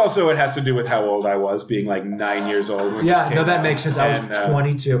I think also it has to do with how old I was, being 9 years old. When that makes sense. I was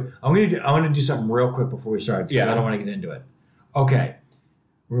 22. I want to do something real quick before we start because I don't want to get into it. Okay.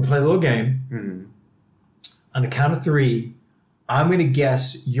 We're going to play a little game. Mm-hmm. On the count of 3, I'm going to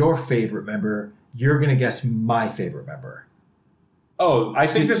guess your favorite member. You're going to guess my favorite member. Oh, I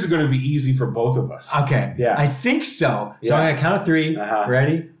think this is going to be easy for both of us. Okay. Yeah. I think so. So I'm going to count of 3.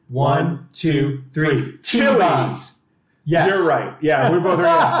 Ready? 1, 2, 3. T-Boz. Yes. You're right. Yeah, we're both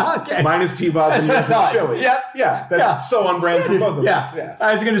right. Okay. Mine is T-Boz and yours is Chili. Yep. Yeah, that's so on brand for both of us. Yeah.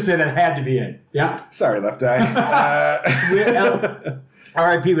 I was going to say that had to be it. Yeah. Sorry, Left Eye.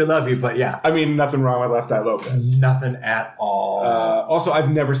 R.I.P. We love you, but yeah. I mean, nothing wrong with Left Eye Lopez. Nothing at all. Also, I've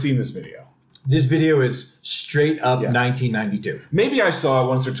never seen this video. This video is straight up 1992. Maybe I saw it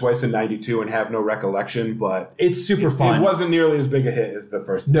once or twice in 92 and have no recollection, but... It's super fun. It wasn't nearly as big a hit as the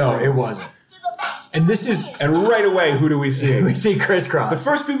first. No, it wasn't. And this is... And right away, who do we see? We see Criss Cross. The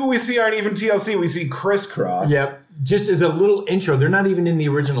first people we see aren't even TLC. We see Criss Cross. Yep. Just as a little intro. They're not even in the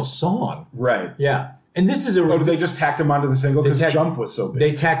original song. Right. Yeah. And this is a... Oh, did they just tacked him onto the single? Because Jump was so big.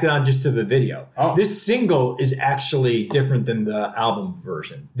 They tacked it on just to the video. Oh. This single is actually different than the album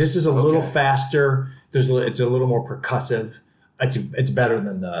version. This is a little faster. It's a little more percussive. It's better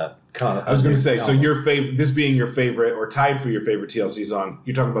than the... I was going to say, so this being your favorite or tied for your favorite TLC song,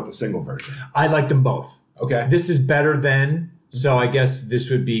 you're talking about the single version. I like them both. Okay. This is better than, so I guess this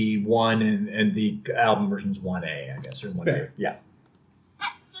would be 1 and the album version's 1A, I guess, or 1B. Fair. Yeah.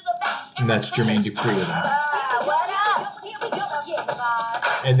 And that's Jermaine Dupri with them.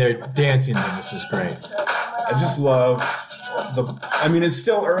 And they're dancing, and this is great. I just love it's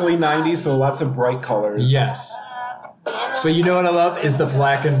still early 90s, so lots of bright colors. Yes. But you know what I love is the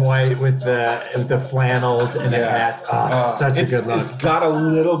black and white with the flannels and the hats. Oh, it's such a good look. It's got a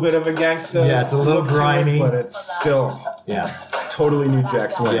little bit of a gangsta. Yeah, it's a little grimy, but it's still totally New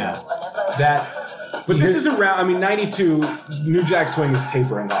Jack Swing. Yeah, But this is around. 92. New Jack Swing is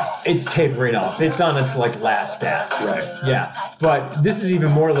tapering off. It's tapering off. It's on its last gasp. Right. Yeah. But this is even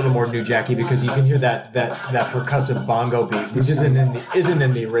more a little more New Jacky because you can hear that percussive bongo beat, which isn't in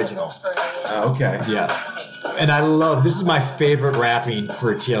the original. Okay. Yeah. And I love, this is my favorite rapping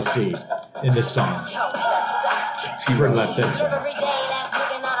for TLC in this song. For Left End.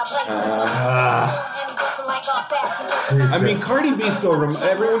 Cardi B still,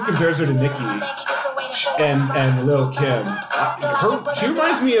 everyone compares her to Nicki and Lil Kim. She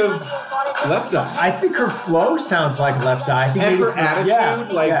reminds me of Left Eye. I think her flow sounds like Left Eye. I think and her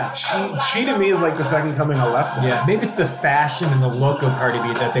attitude, she to me is like the second coming of Left Eye. Yeah, maybe it's the fashion and the look of Cardi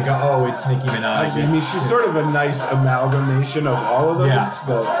B that they go, oh, it's Nicki Minaj. She's sort of a nice amalgamation of all of those. Yeah.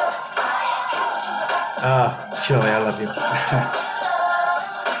 But Chili, I love you.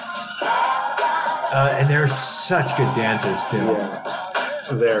 And they're such good dancers too. Yeah.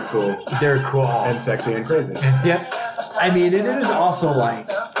 They're cool. They're cool. And sexy and crazy. Yeah. And it is also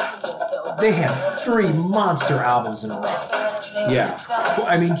they have 3 monster albums in a row. Yeah.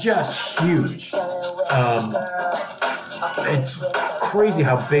 Just huge. It's crazy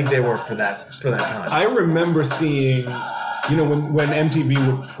how big they were for that time. I remember seeing, when MTV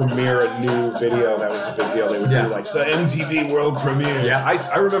would premiere a new video, that was a big deal. They would do the MTV world premiere. Yeah.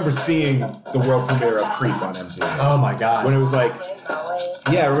 I remember seeing the world premiere of Creep on MTV. Oh my God. When it was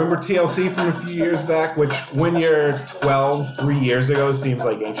I remember TLC from a few years back, which when you're 12, 3 years ago seems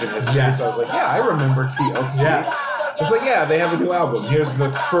like ancient history. Yes. So I was I remember TLC. Yeah. It's they have a new album. Here's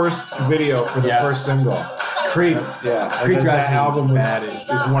the first video for the first single. Creep. Yeah. Creep that album is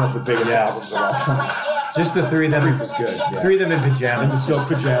is one of the biggest albums of all time. Just the 3 of them. Creep was good. Yeah. 3 of them in pajamas. And the silk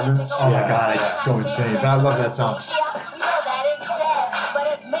pajamas. Oh my God, I just go insane. But I love that song.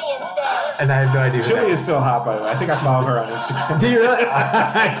 And I have no idea. Chili is still hot, by the way. I think I follow her on Instagram. Do you really?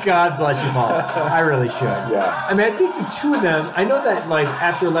 God bless you, Paul. I really should. Yeah. I think the 2 of them. I know that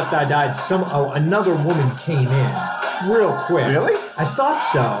after Left Eye died, another woman came in real quick. Really? I thought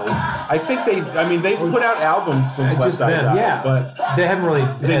so. I think they've put out albums since Left Eye died. Yeah, but they haven't really.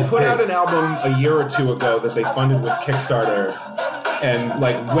 They put out an album a year or 2 ago that they funded with Kickstarter, and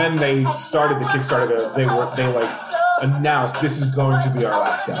when they started the Kickstarter, they announced this is going to be our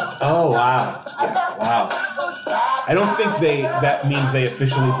last album. Oh wow! Yeah. Wow. I don't think that means they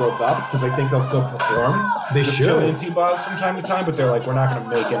officially broke up because I think they'll still perform. They should. Chili and T-Boz from time to time, but they're we're not going to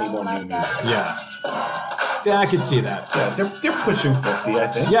make any more new music. Yeah. Yeah, I can see that. Yeah, they're pushing 50, I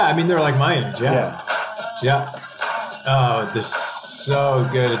think. Yeah, they're like my age. Yeah. Yeah. Oh, they're so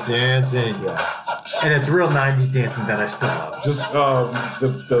good at dancing. Yeah. And it's real 90s dancing that I still love. Just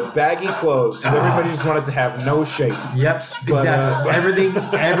the baggy clothes. Everybody just wanted to have no shape. Yep, but, exactly.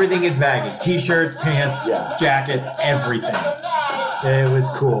 Everything is baggy. T-shirts, pants, jacket, everything. It was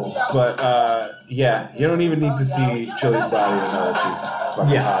cool. But you don't even need to see Chili's body to know that she's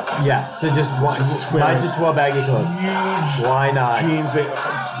fucking hot. Yeah. So just wear baggy clothes. Huge. Why not? Jeans,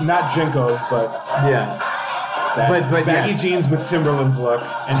 not Jinkos, but But baggy jeans with Timberlands look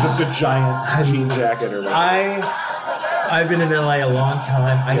and just a giant jean jacket or whatever. I've been in LA a long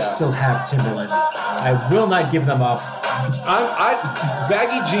time. I still have Timberlands. I will not give them up.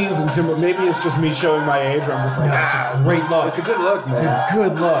 Baggy jeans and Timberlands. Maybe it's just me showing my age. Where I'm just it's a great look. It's a good look, man. It's a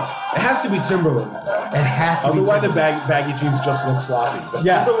good look. It has to be Timberlands. It has to be. Otherwise, the baggy jeans just look sloppy. But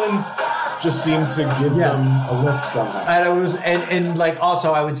Timberlands just seem to give them a lift somehow. And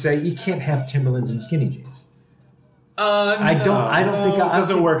also, I would say you can't have Timberlands and skinny jeans. I don't think it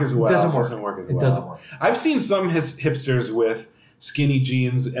doesn't work as well. It doesn't work. I've seen some hipsters with skinny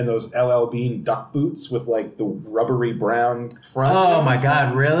jeans and those LL Bean duck boots with the rubbery brown front. Oh my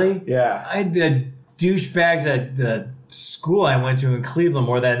God, really? Yeah. I had douchebags at the school I went to in Cleveland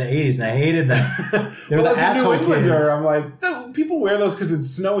wore that in the 80s, and I hated them. They were well, the as a New Englander, kids. I'm people wear those because it's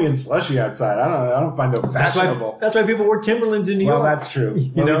snowy and slushy outside. I don't find them fashionable. That's why people wore Timberlands in New York. Well, that's true.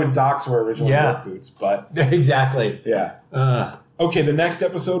 Even Docs were originally work boots, but exactly. Yeah. Okay, the next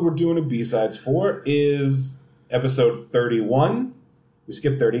episode we're doing a B-sides for is episode 31. We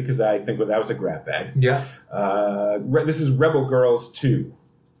skipped 30 because I think that was a grab bag. Yeah. This is Rebel Girls 2.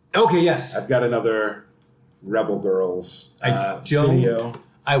 Okay, yes. I've got another Rebel Girls don't- video.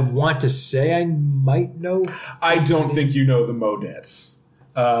 I want to say I might know. I don't think you know the Modettes.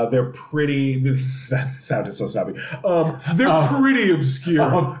 They're pretty. This sounded so snobby. They're pretty obscure.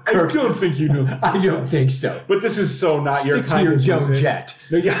 I don't think you know them. I don't think so. But this is so not your Stick to kind your of Joan music. Jett.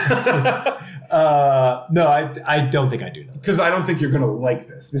 No, yeah. No, I don't think I do know. Because I don't think you're going to like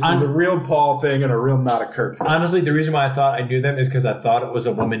this. This is a real Paul thing and a real not a Kirk thing. Honestly, the reason why I thought I knew them is because I thought it was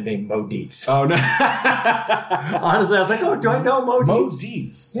a woman named Mo Dietz. Oh, no. Honestly, I was like, oh, do I know Mo Mo Dietz?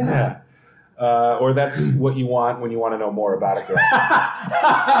 Dietz. Yeah. Or that's what you want when you want to know more about a girl.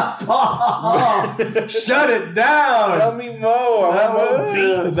 Paul, shut it down. Tell me Mo. I want Mo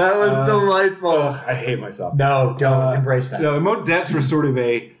Dietz. That was delightful. I hate myself. No, don't embrace that. No, the Modettes were sort of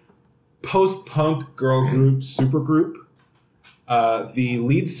a post-punk girl group, supergroup. The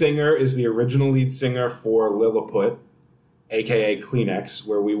lead singer is the original lead singer for Lilliput, a.k.a. Kleenex,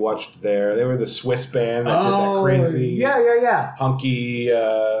 where we watched they were the Swiss band that did that crazy Yeah. honky,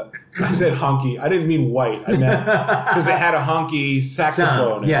 I said honky, I didn't mean white, I meant, because they had a honky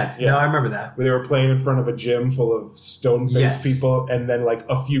saxophone. Yes, no, I remember that. Where they were playing in front of a gym full of stone-faced Yes. people, and then like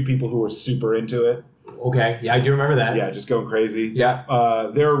a few people who were super into it. Okay, yeah, I do remember that. Yeah, just going crazy. Yeah.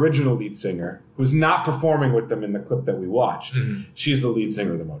 Their original lead singer, who's not performing with them in the clip that we watched, she's the lead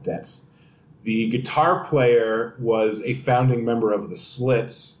singer of the Modettes. The guitar player was a founding member of the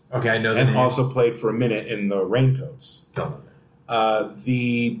Slits, Okay, I know that. and also played for a minute in the Raincoats. Don't know that.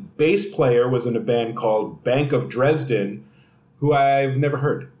 The bass player was in a band called Bank of Dresden, who I've never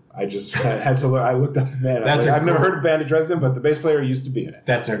heard. I just had to look. I looked up the band. I've never heard of Band of Dresden, but the bass player used to be in it.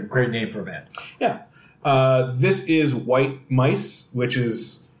 That's a great name for a band. Yeah. This is White Mice, which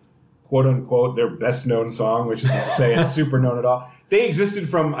is, quote unquote, their best known song, which is not to say it's super known at all. They existed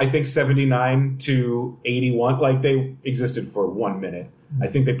from, I think, 79 to 81. Like, they existed for 1 minute. I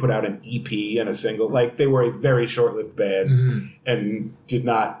think they put out an EP and a single. Like, they were a very short-lived band and did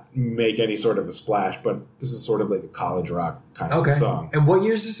not make any sort of a splash, but this is sort of like a college rock kind of song. And what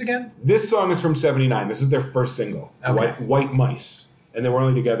year is this again? This song is from 79. This is their first single, White Mice. And they were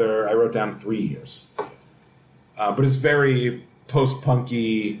only together, I wrote down 3 years. But it's very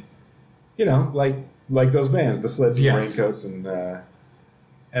post-punky, you know, like those bands, the Slits and Raincoats. And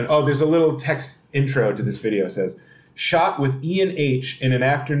there's a little text intro to this video. It says, shot with Ian H. in an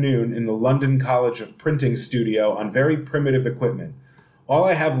afternoon in the London College of Printing studio on very primitive equipment. All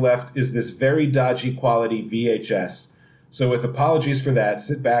I have left is this very dodgy quality VHS. So with apologies for that,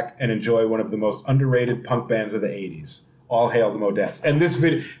 sit back and enjoy one of the most underrated punk bands of the 80s. All hail the Modettes. And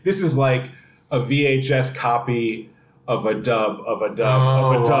this is like a VHS copy of a dub of a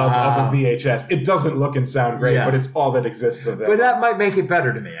VHS. It doesn't look and sound great, but it's all that exists of that. But that might make it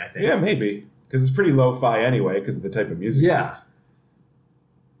better to me, I think. Yeah, maybe. Because it's pretty lo-fi anyway, because of the type of music it is.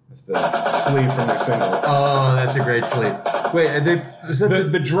 That's the sleeve from their single. Oh, that's a great sleeve. Wait,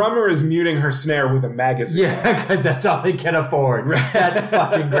 the drummer is muting her snare with a magazine. Yeah, because that's all they can afford. That's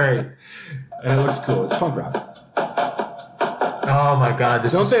fucking great. And it looks cool. It's punk rock. Oh my god,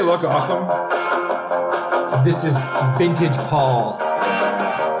 Don't they look awesome? This is vintage Paul.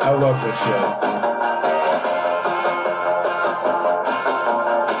 Yeah, I love this shit.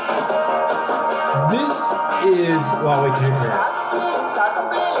 This is wait till you hear it.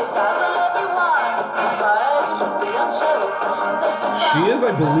 She is,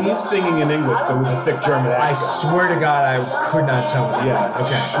 I believe, singing in English, but with a thick German accent. I swear to God, I could not tell what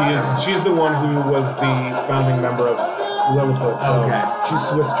Okay. She's the one who was the founding member of Lilliput. So she's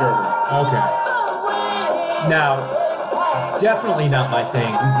Swiss German. Okay. Now, definitely not my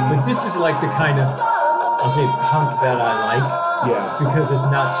thing, but this is like the kind of, I'll say, punk that I like. Yeah. Because it's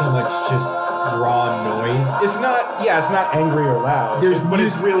not so much just raw noise. It's not angry or loud. But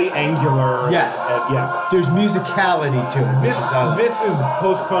it's really angular. Yes. Yeah. There's musicality to it. This is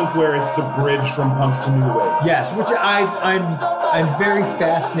post-punk where it's the bridge from punk to new wave. Yes, which I'm very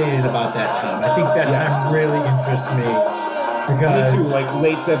fascinated about that time. I think that time really interests me. Because, me too, like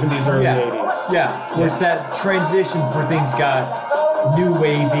late 70s, early 80s. Yeah. Where it's that transition before things got new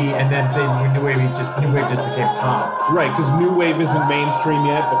wavy, and then when new wave just became pop. Right, because new wave isn't mainstream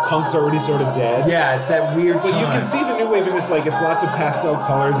yet, but punk's already sort of dead. Yeah, it's that weird time. But you can see the new wave in this, like, it's lots of pastel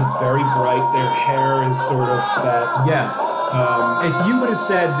colors, it's very bright, their hair is sort of that... Yeah. If you would have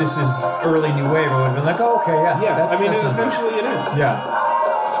said this is early new wave, I would have been like, oh, okay, yeah. Yeah, essentially it is. Yeah.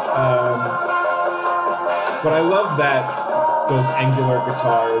 But I love those angular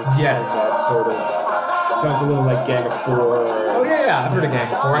guitars. Yes. That sort of... Sounds a little like Gang of Four. Oh yeah, I've heard of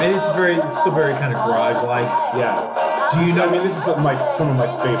Gang of Four, and it's still very kind of garage-like. Yeah. Do you know? I mean, this is some of my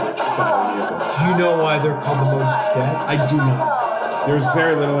favorite style of music. Do you know why they're called the Modettes? I do not. There's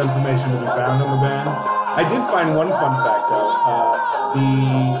very little information to be found on the band. I did find one fun fact though. The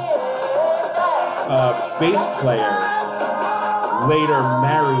bass player later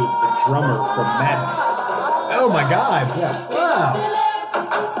married the drummer from Madness. Oh my God! Yeah. Wow.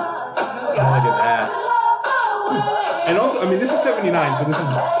 Oh, look at that. And also, I mean, this is '79, so this is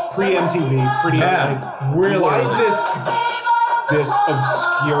pre-MTV, pretty really. Why this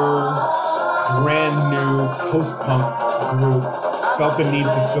obscure, brand new post-punk group felt the need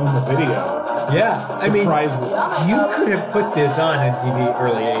to film a video? Yeah, surprises me. You could have put this on MTV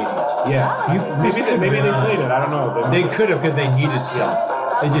early '80s. Yeah, maybe they played it. I don't know. They could have because they needed stuff.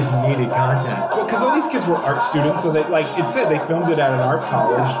 They just needed content. Because all these kids were art students, so they it said they filmed it at an art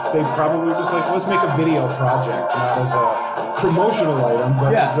college. Yeah. They probably were just like, let's make a video project, not as a promotional item,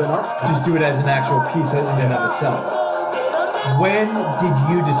 but as an art piece. Just do it as an actual piece in and of itself. When did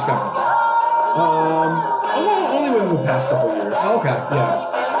you discover that? Only within the past couple of years. Okay. Yeah.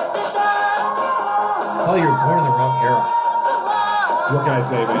 Oh, you were born in the wrong era. What can I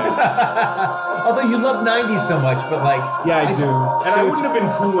say, man? Although you love '90s so much, but like... Yeah, I do. And I wouldn't have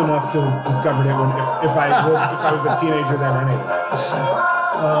been cool enough to have discovered it if I was a teenager then anyway.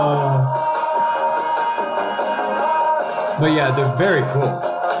 But yeah, they're very cool.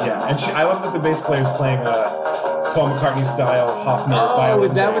 Yeah, and I love that the bass player is playing Paul McCartney style Hofner violin. Oh,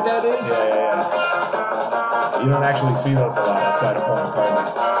 is that what that is? Yeah. You don't actually see those a lot outside of Paul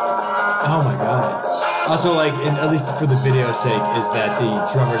McCartney. Oh my God. Also, like, at least for the video's sake, is that the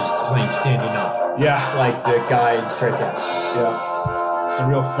drummer's playing standing up. Yeah. Like the guy in Stray Cats. Yeah. It's a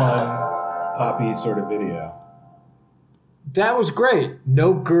real fun, poppy sort of video. That was great.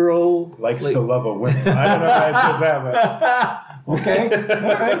 No girl... Likes to love a woman. I don't know if I just have it. Okay.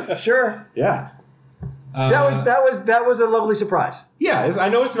 All right. Sure. Yeah. That was a lovely surprise. Yeah. I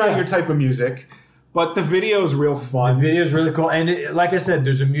know it's not your type of music, but the video is real fun. The video is really cool. And like I said,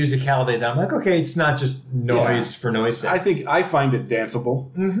 there's a musicality that I'm like, okay, it's not just noise for noise sake. I find it danceable.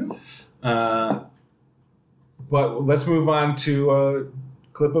 Mm-hmm. But let's move on to a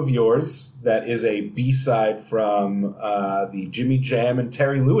clip of yours that is a B-side from the Jimmy Jam and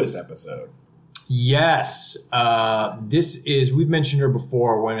Terry Lewis episode. Yes. This is, we've mentioned her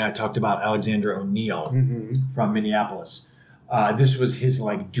before when I talked about Alexander O'Neill from Minneapolis. This was his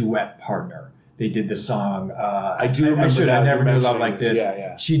like duet partner. They did the song. I do remember I Never Knew Love Like This.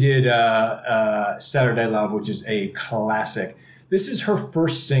 Yeah. She did Saturday Love, which is a classic. This is her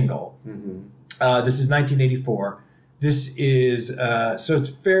first single. This is 1984. This is, so it's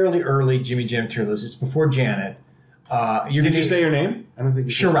fairly early Jimmy Jam Terry Lewis. It's before Janet. Did you say your name? I don't think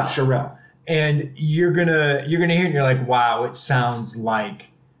you Sherelle. Sherelle. And you're gonna hear it and you're like, wow, it sounds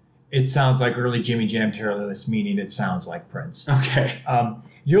like early Jimmy Jam Terry Lewis, meaning it sounds like Prince. Okay.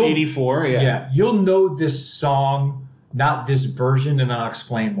 84, yeah. You'll know this song, not this version, and I'll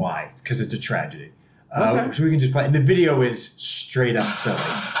explain why, because it's a tragedy. Okay. So we can just play. And the video is straight up silly.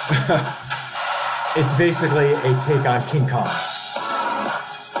 It's basically a take on King Kong.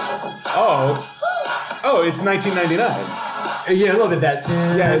 Oh, it's 1999. Yeah, a little bit that.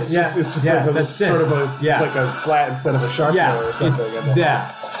 It's just like a, sort of a, it's like a flat instead of a sharp note or something.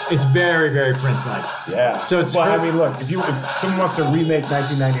 It's very, very Prince-like. Yeah. So it's. Well, I mean, look, if someone wants to remake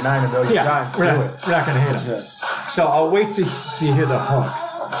 1999 a million times, do it. We're not going to hit them. Yeah. So I'll wait to hear the hook.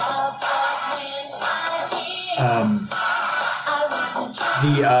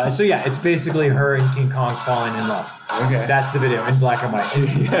 It's basically her and King Kong falling in love. Okay. That's the video in black and white.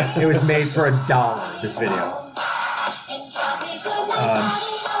 It was made for $1, this video.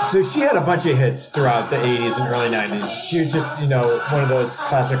 So she had a bunch of hits throughout the 80s and early 90s. She was just, one of those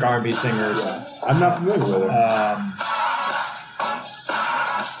classic R&B singers. Yeah. I'm not familiar with her.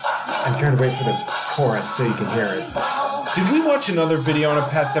 I'm trying to wait for the chorus so you can hear it. Did we watch another video on a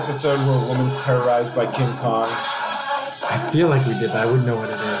past episode where a woman's terrorized by King Kong? I feel like we did, but I wouldn't know what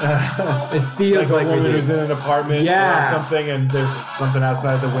it is. It feels like a woman who's in an apartment or something, and there's something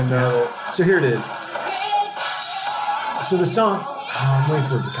outside the window. So here it is. So the song, I'm waiting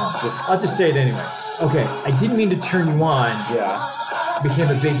for it to come. I'll just say it anyway. Okay, I didn't mean to turn you on. Yeah. Became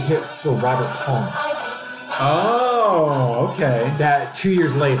a big hit for Robert Palmer. Oh, okay. That 2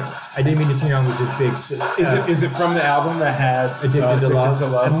 years later, I didn't mean to turn you on was his big. Is it from the album that had Addicted to Love?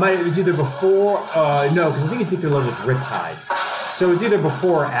 It was either before. No, because I think Addicted to Love was Riptide. So it was either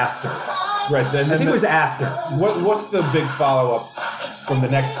before or after. Right. I think it was after. What's the big follow up from the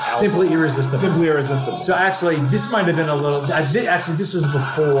next album? Simply Irresistible. Simply Irresistible. So actually, this might have been a little. This was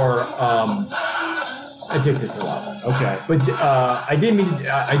before Addicted to Love. Okay. But I didn't mean.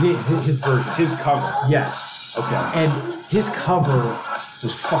 I didn't his version. His cover. Yes. Okay. And his cover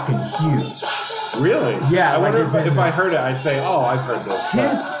was fucking huge. Really? Yeah. I wonder if I heard it, I'd say, oh, I've heard this.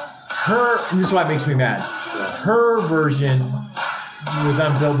 His and this is why it makes me mad. Her version was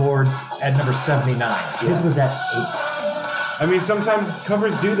on Billboard's at number 79. His was at 8. I mean, sometimes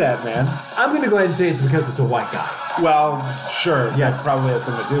covers do that, man. I'm going to go ahead and say it's because it's a white guy. Well, sure. Yes. That probably has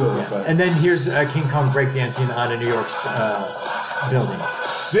something to do with it. But. And then here's King Kong breakdancing on a New York's building.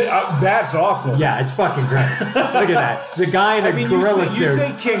 That's awesome. Yeah, it's fucking great. Look at that. It's a guy in a gorilla suit. You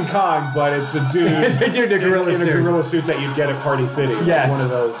say King Kong, but it's a dude. It's a dude in a gorilla suit. In a gorilla suit that you'd get at Party City. Yes. One of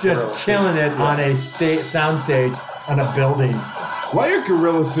those. Just killing it on a sound stage on a building. Why are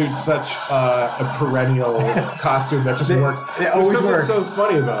gorilla suits such a perennial costume that just works? It always works. There's something so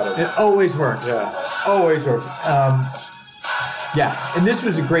funny about it. It always works. Yeah. Always works. Yeah, and this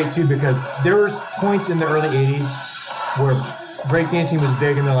was great too because there were points in the early 80s where breakdancing was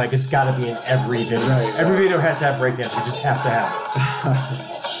big and they're like, it's got to be in every video. Right, every video has to have breakdancing. You just have to have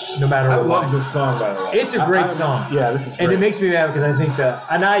it. No matter what. I love this song, by the way. It's a great song. Yeah, this is great. And it makes me mad because I think that,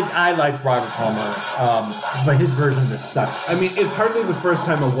 and I like Robert Palmer, but his version of this sucks. I mean, it's hardly the first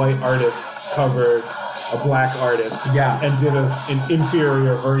time a white artist covered a black artist and did an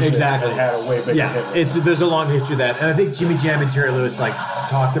inferior version that had a way bigger hit. There's a long history of that. And I think Jimmy Jam and Terry Lewis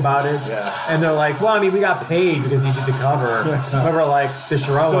talked about it. Yeah. And they're like, well, I mean, we got paid because he did the cover. However, the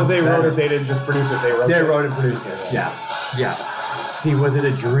Sherelle. So they wrote it, they didn't just produce it, they wrote and produced it. Yeah. See, was it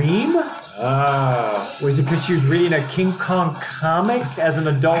a dream? Was it because she was reading a King Kong comic as an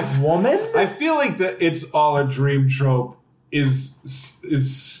adult woman? I feel like the "it's all a dream" trope is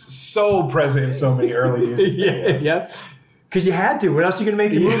so present in so many early music videos. Yep. Because you had to. What else are you going to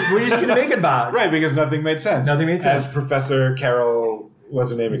make the movie? What are you just going to make it about? Right, because nothing made sense. Nothing made sense. As Professor Carol,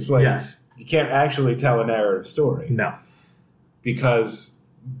 what's her name, explains. Yes. You can't actually tell a narrative story. No. Because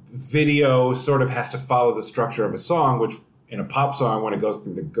video sort of has to follow the structure of a song, which in a pop song, when it goes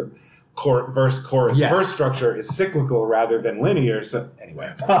through the verse, chorus, verse structure is cyclical rather than linear. So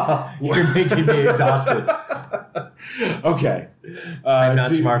anyway. You're making me exhausted. Okay. I'm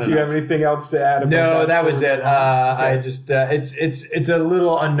not smart enough. Do you have anything else to add? No, that was it. I just it's a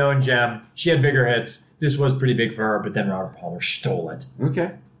little unknown gem. She had bigger hits. This was pretty big for her, but then Robert Palmer stole it.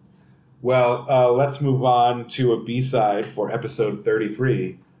 Okay. Well, let's move on to a B-side for episode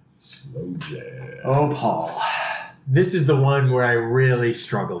 33, Slow Jam. Oh, Paul. This is the one where I really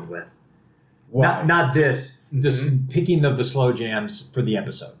struggled with. Why? Not this. This picking of the slow jams for the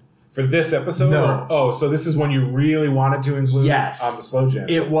episode. For this episode? No. So this is when you really wanted to include on the slow jam.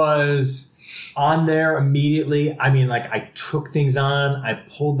 It was on there immediately. I mean, I took things on, I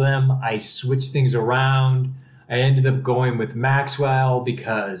pulled them, I switched things around. I ended up going with Maxwell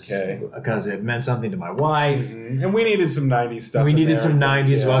because it meant something to my wife. Mm-hmm. And we needed some 90s stuff. We needed some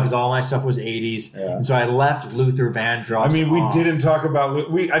 90s as well because all my stuff was 80s. Yeah. And so I left Luther Vandross. I mean, we didn't talk about...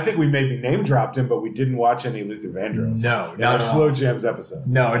 I think we maybe name dropped him, but we didn't watch any Luther Vandross. No. In our Slow Jams episode.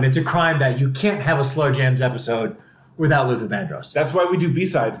 No, and it's a crime that you can't have a Slow Jams episode without Luther Vandross. That's why we do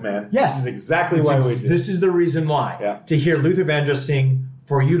B-sides, man. Yes. This is exactly why we do. This is the reason why. Yeah. To hear Luther Vandross sing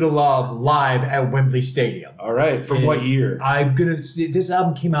For You to Love live at Wembley Stadium. All right. From what year? I'm going to see. This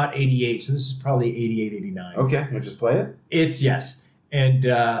album came out 88, so this is probably 88, 89. Okay. We'll just play it? Yes. And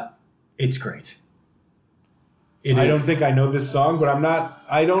it's great. I don't think I know this song, but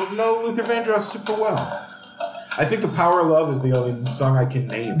I don't know Luther Vandross super well. I think The Power of Love is the only song I can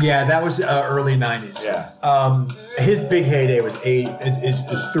name. Yeah, that was early 90s. Yeah. His big heyday was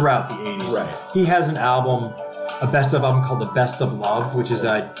throughout the 80s. Right. He has an album, a best of album called The Best of Love, which is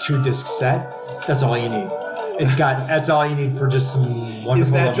a 2-disc set. That's all you need. That's all you need for just some wonderful.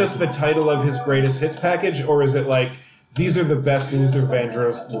 Is that just the title of his greatest hits package, or is it like these are the best Luther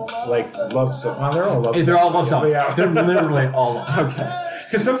Vandross love songs? Well, they're all love songs. They're all love songs. They're literally all love songs. Okay.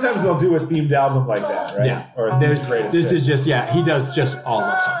 Because sometimes they'll do a themed album like that, right? Yeah. Or this is just he does just all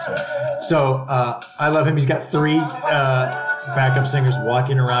love songs. Yeah. So I love him. He's got 3 backup singers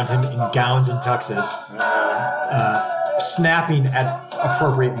walking around him in gowns and tuxes, snapping at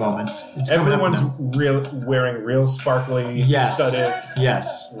appropriate moments. Everyone's wearing real sparkly, studded,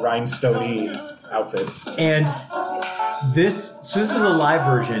 rhinestone-y outfits. And this is a live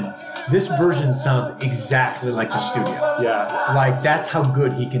version. This version sounds exactly like the studio. Yeah. That's how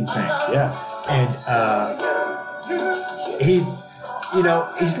good he can sing. Yeah. And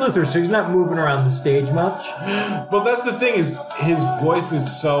he's Luther, so he's not moving around the stage much. But that's the thing is his voice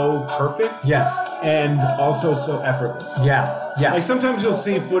is so perfect. Yes. And also so effortless. Yeah. Sometimes you'll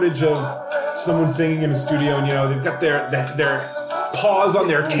see footage of someone singing in a studio and, they've got their paws on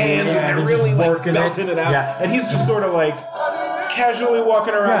their cans and they're really belting it out. Yeah. And he's just sort of casually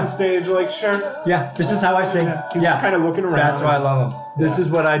walking around the stage sure. Yeah, this is how I sing. Yeah. He's just kind of looking around. That's why I love him. This is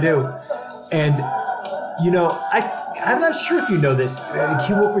what I do. And, I'm not sure if you know this.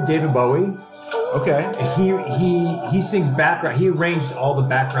 He worked with David Bowie. Okay. He sings background. He arranged all the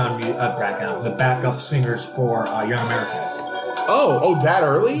the backup singers for Young Americans. Oh, that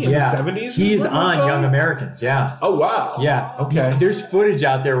early in the 70s? He is on Young Americans. Yeah. Oh wow. Yeah. Okay. There's footage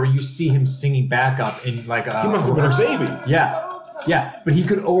out there where you see him singing backup in like a. He must have been a baby. Yeah. Yeah, but he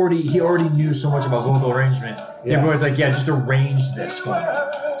already knew so much about vocal arrangement. Yeah. Everyone's like, just arrange this for me.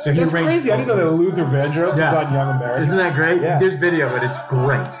 So That's crazy. I didn't know that Luther Vandross was on Young Americans. Isn't that great? Yeah. There's video of it. It's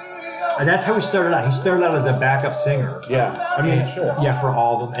great. And that's how he started out. He started out as a backup singer. Yeah. I mean, sure. Yeah, for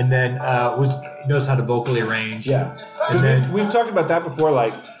all of them. And then knows how to vocally arrange. Yeah. And then we've talked about that before,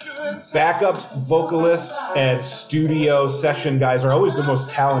 like, backup vocalists and studio session guys are always the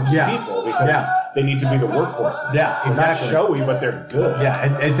most talented people because they need to be the workhorse. Yeah, exactly. They're not showy, but they're good. Yeah,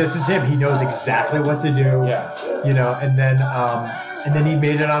 and this is him. He knows exactly what to do. Yeah. You know, and then he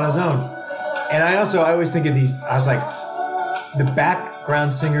made it on his own. And I always think of these, I was like, the background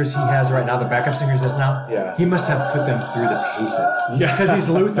singers he has right now, the backup singers he has now, he must have put them through the paces. Yeah. Because he's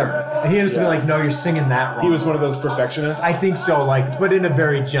Luther. And he has to be like, no, you're singing that wrong. He was one of those perfectionists? I think so, but in a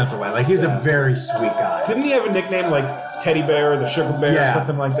very gentle way. Like, he was a very sweet guy. Didn't he have a nickname like Teddy Bear or the Sugar Bear or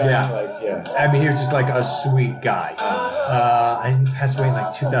something like that? Yeah. I mean, he was just like a sweet guy. I think he passed away in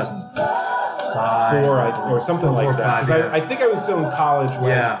like 2005. Or something like that. I think I was still in college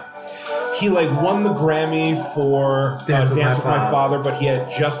when he won the Grammy for Dance with My Father, but he had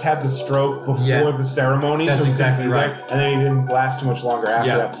just had the stroke before the ceremony. That's exactly right. And then he didn't last too much longer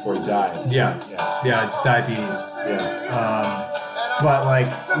after that before he died. Yeah, it's diabetes. Yeah. But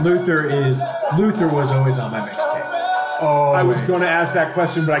Luther was always on my mixtape. Oh, I was going to ask that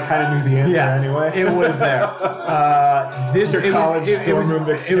question, but I kind of knew the answer anyway. It was there.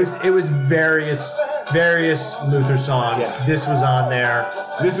 It was various Luther songs. Yeah. This was on there.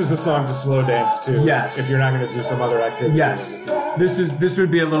 This is a song to slow dance to. Yes. If you're not going to do some other activity. Yes. This would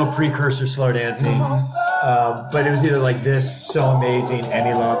be a little precursor slow dancing. But it was either like this, So Amazing,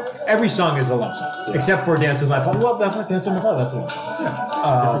 Any Love. Every song is a love song, except for Dance with My Father. Well, that's like Dance with My Father. That's a love song.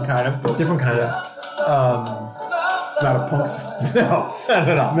 Different kind of. It's not a punk song. No, not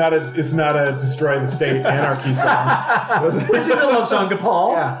at all. It's not a Destroy the State anarchy song. Which is a love song to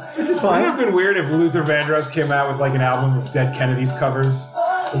Paul. Yeah. Which is fine. It would have been weird if Luther Vandross came out with an album of Dead Kennedys covers.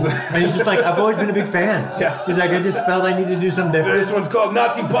 And he's just like, I've always been a big fan. Yeah. He's like, I just felt I needed to do something different. This one's called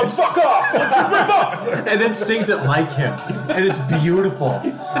Nazi Punks Fuck Off! 1, 2, 3, 4! And then sings it like him. And it's beautiful.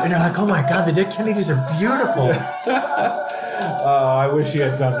 And you're like, oh my God, the Dead Kennedys are beautiful. I wish he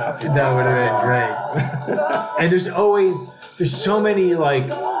had done Nazi Punks. That would have been great. And there's so many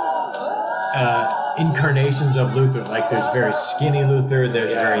incarnations of Luther. Like there's very skinny Luther,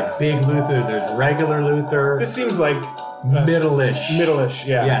 there's very big Luther, there's regular Luther. This seems like middle-ish. Middle-ish,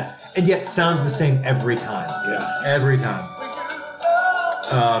 yeah. Yes. And yet sounds the same every time. Yeah. Every time.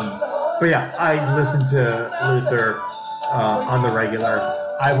 But yeah, I listened to Luther on the regular.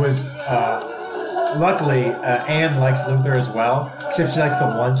 I was luckily Anne likes Luther as well, except she likes the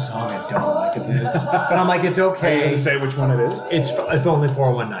one song I don't like of his. But I'm like, it's okay. Are you going to say which one it is? It's only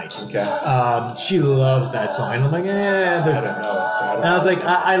for one night. Okay. She loves that song, and I'm like, I don't know. And I was like,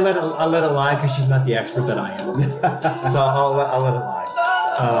 I let it lie because she's not the expert that I am. So I'll let it lie.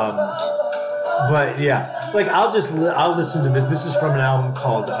 But yeah, I'll listen to this. This is from an album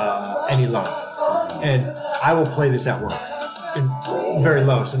called Any Love, and I will play this at work. Very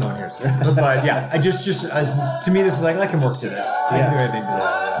low, so no one hears it. But yeah, to me, this is I can work to this. I can do anything to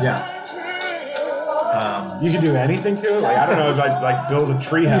this. Yeah. You can do anything to it? I don't know, like build a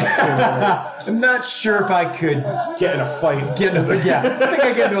treehouse to it. I'm not sure if I could get in a fight. I think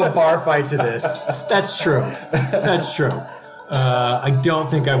I get into a bar fight to this. That's true. I don't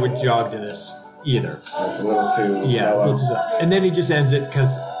think I would jog to this either. It's a little too mellow. And then he just ends it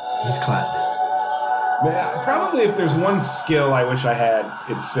because he's classy. Probably if there's one skill I wish I had,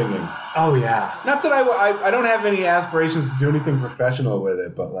 it's singing. Oh, yeah. Not that I don't have any aspirations to do anything professional with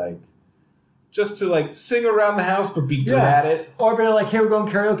it, but just to sing around the house but be good at it. Or be like, hey, we're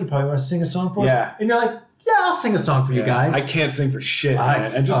going karaoke party. Want to sing a song for us? Yeah. And you're like, yeah, I'll sing a song for you guys. I can't sing for shit, man.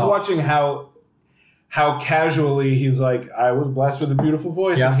 And just watching how casually he's like, I was blessed with a beautiful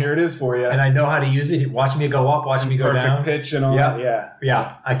voice, and here it is for you. And I know how to use it. Watch me go up, watch me go down. Perfect pitch and all that,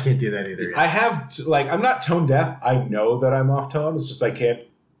 Yeah, I can't do that either. I have, I'm not tone deaf. I know that I'm off tone. It's just I can't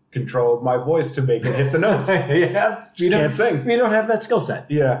control my voice to make it hit the notes. Just can't sing. We don't have that skill set.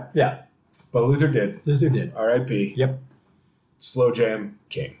 Yeah. Yeah. But Luther did. R.I.P. Yep. Slow Jam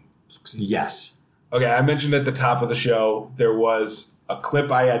King. Yes. Okay, I mentioned at the top of the show there was a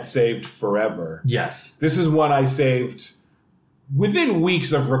clip I had saved forever. Yes. This is one I saved within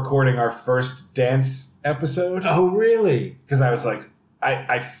weeks of recording our first dance episode. Oh, really? Because I was like,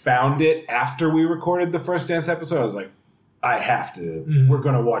 I found it after we recorded the first dance episode. I was like, I have to. We're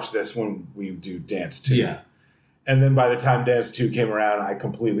going to watch this when we do Dance 2. Yeah. And then by the time Dance 2 came around, I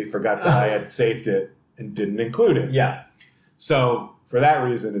completely forgot that I had saved it and didn't include it. Yeah. So for that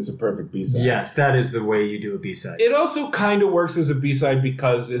reason, it's a perfect B-side. Yes, that is the way you do a B-side. It also kind of works as a B-side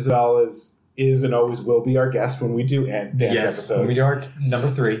because Isabel is and always will be our guest when we do dance episodes. We are number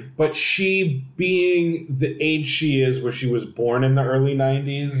 3. But she being the age she is, where she was born in the early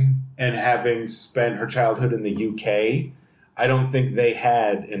 90s and having spent her childhood in the UK, I don't think they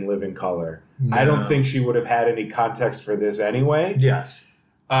had In Living Color. No. I don't think she would have had any context for this anyway. Yes.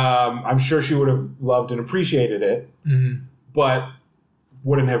 I'm sure she would have loved and appreciated it, but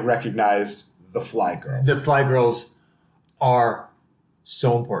wouldn't have recognized the Fly Girls. The Fly Girls are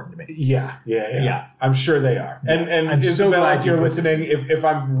so important to me. Yeah. I'm sure they are. Yes. And I'm Isabel, so glad if you're you listening, if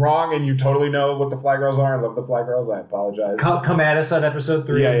I'm wrong and you totally know what the Fly Girls are and love the Fly Girls, I apologize. Come at us on episode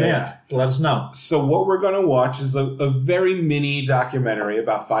 3 of Dance. Let us know. So what we're going to watch is a very mini documentary,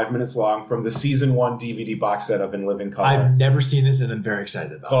 about 5 minutes long, from the season 1 DVD box set of In Living Color. I've never seen this and I'm very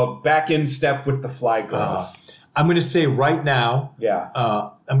excited about it. Called Back in Step with the Fly Girls. I'm going to say right now,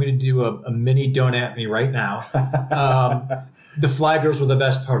 I'm going to do a mini Don't At Me right now. The Fly Girls were the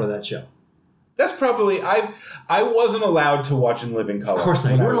best part of that show. That's probably I wasn't allowed to watch In Living Color. Of course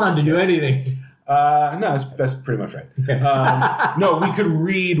not. You weren't allowed to do anything. No, that's pretty much right. No, we could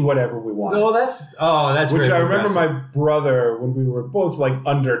read whatever we wanted. That's which very I remember progressive. my brother, when we were both like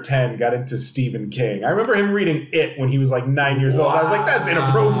under 10, got into Stephen King. I remember him reading It when he was like 9 years old. I was like, that's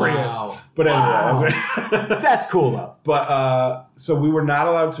inappropriate. But anyway, that's cool though. But so we were not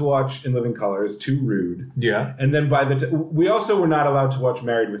allowed to watch In Living Color. It's too rude. Yeah. And then we also were not allowed to watch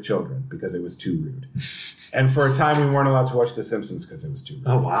Married with Children because it was too rude. And for a time, we weren't allowed to watch The Simpsons because it was too rude.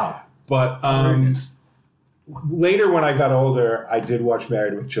 Oh wow. But later, when I got older, I did watch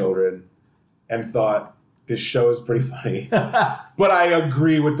Married with Children and thought, this show is pretty funny. But I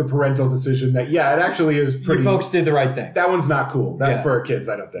agree with the parental decision that, it actually is pretty... You folks did the right thing. That one's not cool. For our kids,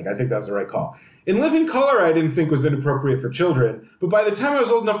 I don't think. I think that was the right call. In Living Color, I didn't think was inappropriate for children. But by the time I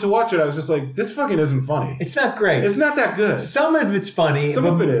was old enough to watch it, I was just like, this fucking isn't funny. It's not great. It's not that good. Some of it's funny. Some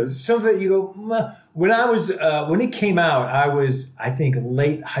of it is. Some of it you go... Meh. When it came out, I was, I think,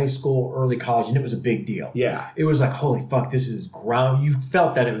 late high school, early college, and it was a big deal. Yeah. It was like, holy fuck, this is you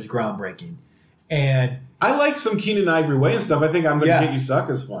felt that it was groundbreaking. And I like some Keenan Ivory Way and stuff. I think I'm Gonna Get You Suck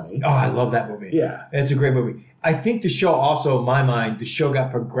is funny. Oh, I love that movie. Yeah. It's a great movie. I think the show also, in my mind, the show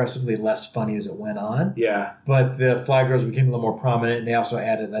got progressively less funny as it went on. Yeah. But the Fly Girls became a little more prominent, and they also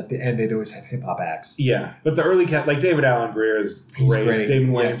added, at the end, they'd always have hip-hop acts. Yeah. But the early like David Alan Grier is great.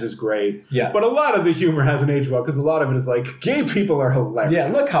 Damon Wayans is great. Yeah. But a lot of the humor hasn't aged well because a lot of it is like, gay people are hilarious. Yeah,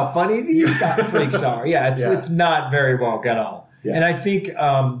 look how funny these freaks are. Yeah, it's not very well at all. Yeah. And I think,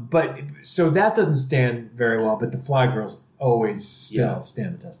 so that doesn't stand very well, but the Fly Girls always still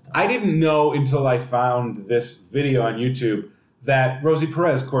stand the test of time. I didn't know until I found this video on YouTube that Rosie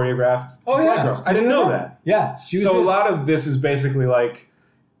Perez choreographed Fly Girls. I didn't know that. Yeah. So a lot of this is basically like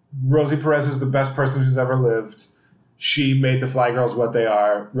Rosie Perez is the best person who's ever lived. She made the Fly Girls what they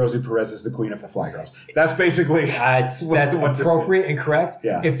are. Rosie Perez is the queen of the Fly Girls. That's basically that's appropriate and correct.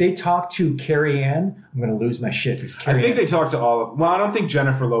 Yeah. If they talk to Carrie Ann, I'm going to lose my shit. I think they talk to all of. Well, I don't think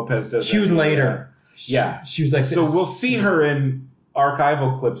Jennifer Lopez does. She was later. Yeah, she was like. So we'll see her in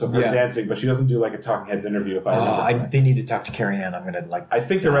archival clips of her dancing, but she doesn't do like a Talking Heads interview. If I remember, they need to talk to Carrie Ann. I'm going to like. I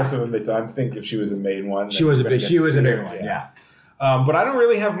think the rest of them. I think if she was a main one, she was a big one. Yeah. But I don't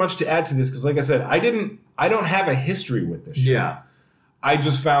really have much to add to this because, like I said, I don't have a history with this show. Yeah. I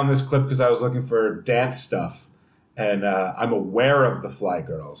just found this clip because I was looking for dance stuff, and I'm aware of the Fly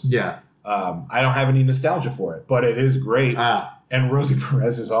Girls. Yeah. I don't have any nostalgia for it, but it is great. And Rosie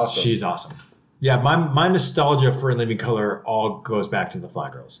Perez is awesome. She's awesome. Yeah, my nostalgia for In Living Color all goes back to the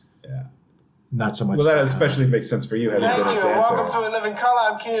Fly Girls. Yeah. Not so much. Well, that especially makes sense for you. Thank you. Welcome to In Living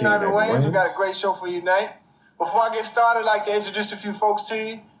Color. I'm Keenan Ivory Wayans. We got a great show for you tonight. Before I get started, I'd like to introduce a few folks to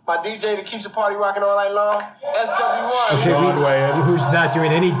you. My DJ that keeps the party rocking all night long, SW1. Okay, who's not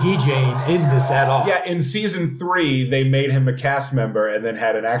doing any DJing in this at all. Yeah, in season 3, they made him a cast member and then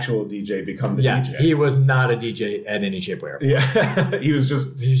had an actual DJ become the DJ. He was not a DJ at any shape or form. Yeah, he was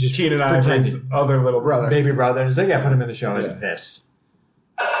just Keenan Ivory's other little brother. Baby brother. And it's like, put him in the show as this.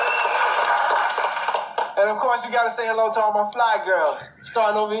 And of course, you got to say hello to all my Fly Girls.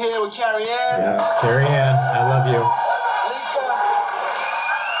 Starting over here with Carrie Ann. Yeah, Carrie Ann, I love you. Lisa,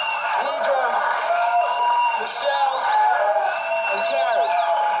 Deidre, Michelle, and Carrie.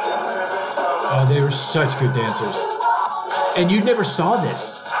 Oh, they were such good dancers. And you never saw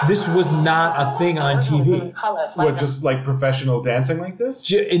this. This was not a thing on TV. What, just like professional dancing like this?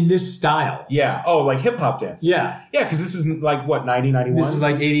 In this style. Yeah. Oh, like hip hop dance. Yeah. Yeah, because this is like, what, 90, 91? This is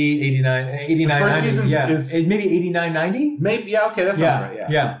like 88, 89, 89, The first 90. season Yeah. is... Maybe 89, 90? Maybe, yeah, okay, that sounds right,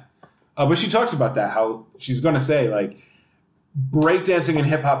 Yeah. But she talks about that, how she's going to say, like, breakdancing and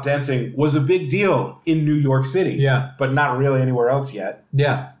hip-hop dancing was a big deal in New York City. Yeah. But not really anywhere else yet.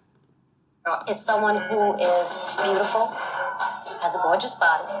 Yeah. Is someone who is beautiful, has a gorgeous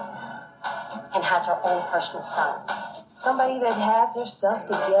body, and has her own personal style. Somebody that has their stuff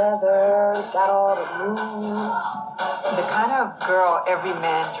together, has got all the moves. The kind of girl every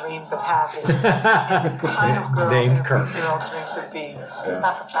man dreams of having. The kind of girl Named every Kirk. girl dreams of being.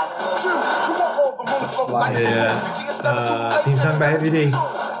 That's a flag. Theme song by Heavy D.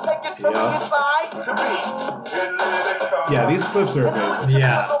 Yeah, these clips are amazing.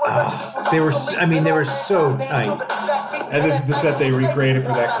 Yeah. Oh, they were so tight. And this is the set they recreated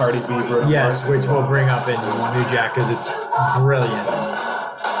for that Cardi B. Bruno Yes, Mars. which we'll bring up in New Jack because it's brilliant.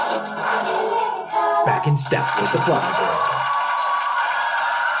 Back in step with the Fly Boys.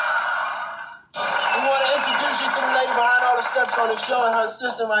 We want to introduce you to the lady behind all the steps on the show and her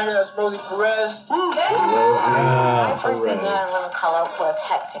assistant right here. That's Rosie Perez. My first season in Living Color was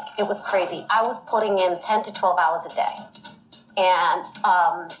hectic. It was crazy. I was putting in 10 to 12 hours a day. And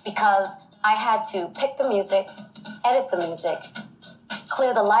because I had to pick the music, edit the music,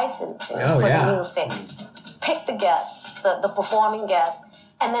 clear the licensing for the music, pick the guests, the performing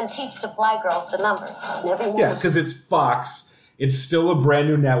guests, and then teach the Fly Girls the numbers. And everyone Yeah, because it's Fox. It's still a brand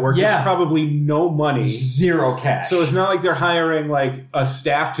new network. Yeah. There's probably no money. Zero cash. So it's not like they're hiring like a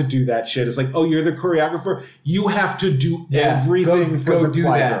staff to do that shit. It's like, oh, you're the choreographer. You have to do everything for go the do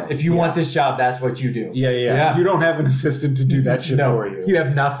Fly that. Girls. If you want this job, that's what you do. Yeah. You don't have an assistant to do that shit for you. You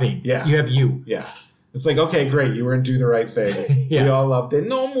have nothing. Yeah. You have you. Yeah. It's like, okay, great. You were in Do the Right Thing. Yeah. We all loved it.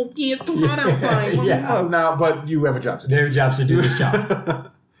 No, Mookie, it's too hot outside. Yeah. No, but you have a job to do. You have a job to do this job.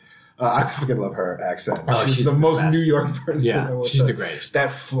 I fucking love her accent. Oh, she's the most best. New York person. Yeah, she's the greatest.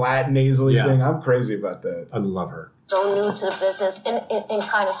 That flat nasally Yeah. thing. I'm crazy about that. I love her. so new to the business in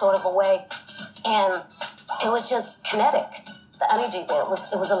kind of sort of a way. And it was just kinetic. The energy there, it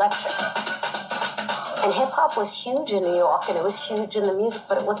was electric. And hip hop was huge in New York, and it was huge in the music,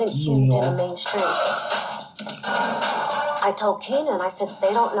 but it wasn't huge in the mainstream. I told Keenan, I said,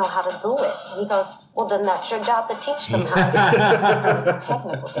 they don't know how to do it. And he goes, well, then that's your job to teach them how to do it. It was a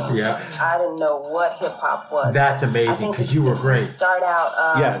technical thing. Yeah. I didn't know what hip hop was. That's I amazing think because you were great. Start out.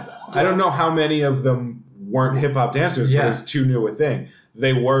 Yeah. I don't know how many of them weren't hip hop dancers, Yeah. but it's too new a thing.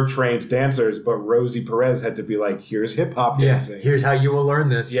 They were trained dancers, but Rosie Perez had to be like, here's hip hop Yeah. dancing. Here's how you will learn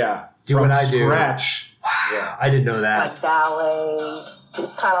this. Yeah. Do From what I do. scratch. Wow. Yeah. I didn't know that. like ballet.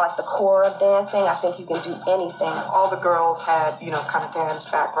 It's kind of like the core of dancing. I think you can do anything. All the girls had, kind of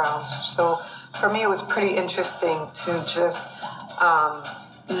dance backgrounds. So for me, it was pretty interesting to just.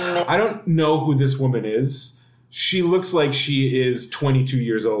 I don't know who this woman is. She looks like she is 22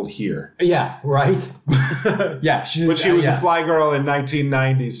 years old here. Yeah, right? Yeah. But she was a fly girl in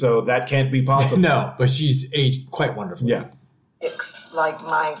 1990, so that can't be possible. No, but she's aged quite wonderfully. Yeah. It's like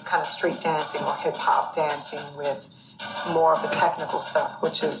my kind of street dancing or hip hop dancing with more of the technical stuff,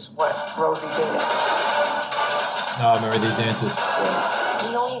 which is what Rosie did. Oh, I remember these dances.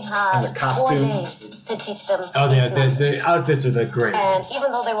 We only And the had 4 costumes. days to teach them. Oh, yeah, the numbers. outfits are the great. And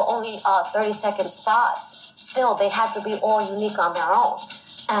even though they were only 30-second spots, still they had to be all unique on their own.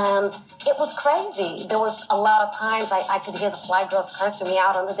 And it was crazy. There was a lot of times I could hear the Fly Girls cursing me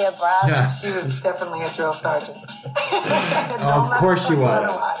out under their breath. Yeah. She was definitely a drill sergeant. Of course she was.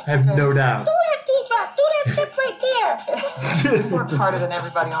 I have no doubt. Do that, teacher. Do that step right there. We worked harder than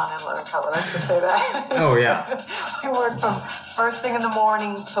everybody on In Living Color. Let's just say that. Oh, yeah. We worked from first thing in the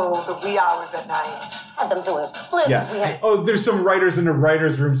morning till the wee hours at night. Had them doing flips. We Yeah. had Oh, there's some writers in the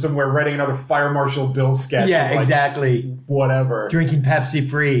writer's room somewhere writing another Fire Marshal Bill sketch. Yeah, like, exactly. Whatever. Drinking Pepsi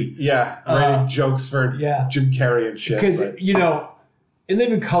free. Yeah, writing jokes for yeah. Jim Carrey and shit. Because, but- In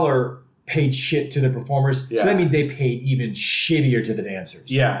Living Color paid shit to the performers, Yeah. so that means they paid even shittier to the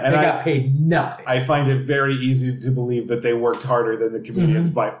dancers. Yeah, and they I- got paid nothing. I find it very easy to believe that they worked harder than the comedians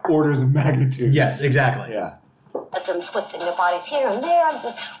by orders of magnitude. Yes, exactly. Yeah. at them twisting their bodies here and there and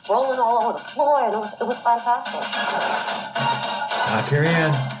just rolling all over the floor, and it was fantastic. Carrie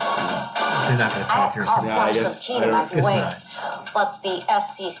Ann. They're not going to I talk had here. carte So blanche from Keenan, I can it's wait. not. But the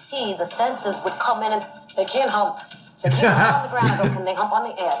FCC, the censors would come in and they can't hump. They can't hump on the ground. I go, can they hump on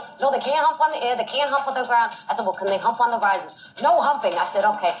the air? No, they can't hump on the air. They can't hump on the ground. I said, well, can they hump on the rises? No humping. I said,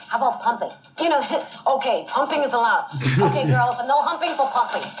 okay, how about pumping? You know, okay, pumping is allowed. Okay, girls, no humping for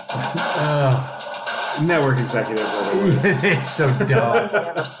pumping. Network executives. It's so dumb. I've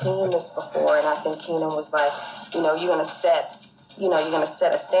never seen this before, and I think Keenan was like, you're gonna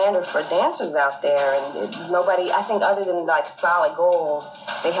set a standard for dancers out there, and nobody, I think, other than like Solid Gold,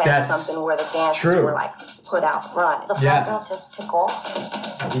 they had something where the dancers were like put out front. The Fly Girls just took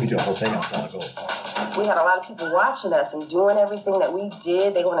off. We could do a whole thing on Solid Gold. We had a lot of people watching us and doing everything that we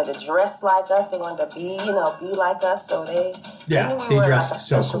did. They wanted to dress like us. They wanted to be like us. So they knew we were like a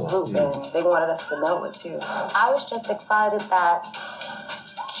special group, and they wanted us to know it too. I was just excited that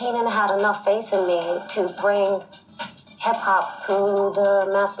Keenan had enough faith in me to bring hip-hop to the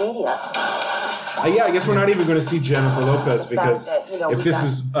mass media. Yeah, I guess we're not even going to see Jennifer Lopez because if this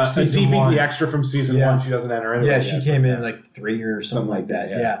is a DVD extra from season 1, she doesn't enter anyway. Yeah, she came in like 3 or something like that.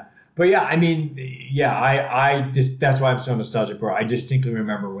 Yeah. But yeah, I mean, I just, that's why I'm so nostalgic, bro. I distinctly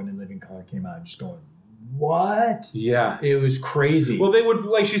remember when In Living Color came out, just going, what? Yeah. It was crazy. Well, they would,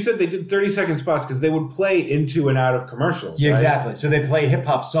 like she said, they did 30-second spots because they would play into and out of commercials. Yeah, right? exactly. So they play a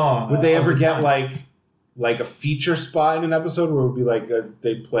hip-hop song. Would they ever get like a feature spot in an episode where it would be like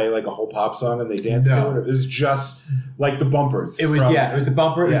they'd play like a whole pop song and they dance to it? Or it was just like the bumpers. It was, it was the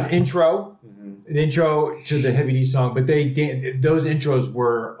bumper. It was the intro. The intro to the Heavy D song, but those intros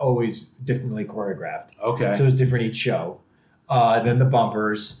were always differently choreographed. Okay. So it was different each show. Then the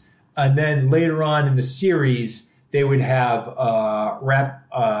bumpers. And then later on in the series, they would have rap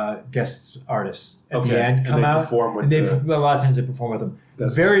guest artists at the end come out. Perform with a lot of times they perform with them.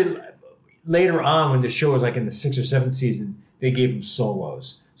 Later on, when the show was like in the 6th or 7th season, they gave them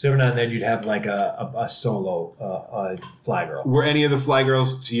solos. So every now and then you'd have like a solo Fly Girl. Were any of the Fly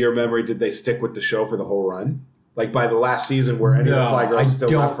Girls, to your memory, did they stick with the show for the whole run? Like by the last season, were any of the Fly Girls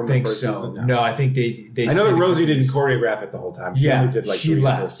still left from the first season? No, I think they I know that Rosie didn't choreograph it the whole time. She only did like 3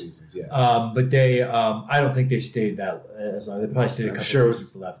 or 4 seasons. Yeah. But they, I don't think they stayed that as long. They probably stayed a couple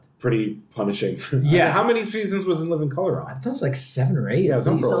seasons left. Pretty punishing. Yeah. How many seasons was In Living Color on? I thought it was like 7 or 8. Yeah, it was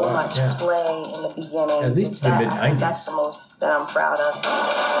on for a while. So much play in the beginning. At least to the mid-90s. That's the most that I'm proud of.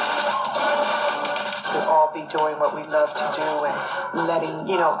 We'll all be doing what we love to do and letting,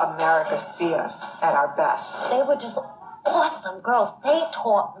 America see us at our best. They were just awesome girls. They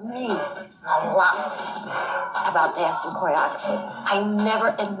taught me a lot about dance and choreography. I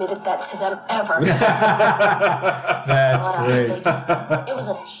never admitted that to them ever. That's great. It was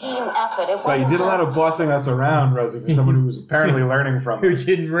a team effort. It So you did a lot of bossing us around, Rosie, for someone who was apparently learning from Who us.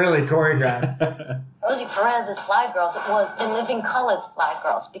 didn't really choreograph. Rosie Perez's Fly Girls, it was In Living Color's Fly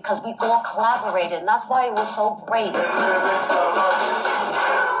Girls because we all collaborated, and that's why it was so great.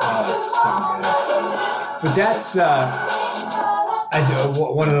 Oh, that's so good. But that's,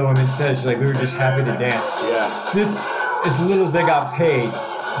 one of the women said, she's like, we were just happy to dance. Yeah. This, as little as they got paid,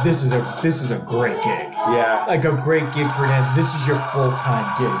 this is a great gig. Yeah. Like a great gig for them. This is your full-time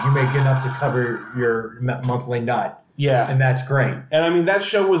gig. You make enough to cover your monthly nut. Yeah. And that's great. And I mean, that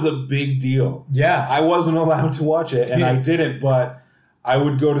show was a big deal. Yeah. I wasn't allowed to watch it, and I didn't, but I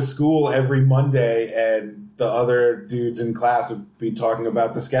would go to school every Monday, and the other dudes in class would be talking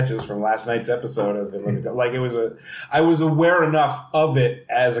about the sketches from last night's episode of In Living Color. Like, I was aware enough of it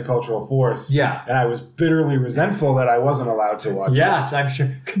as a cultural force. Yeah. And I was bitterly resentful that I wasn't allowed to watch it. Yes, I'm sure.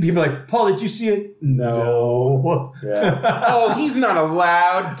 People are like, Paul, did you see it? No. Yeah. Oh, he's not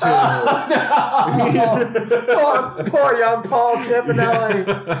allowed to. Poor young Paul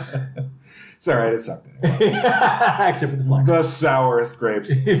Campanelli. It's all right. It sucked. Except for the flag. The sourest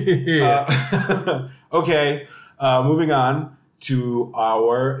grapes. Okay, moving on to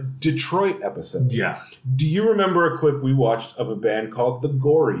our Detroit episode. Yeah. Do you remember a clip we watched of a band called the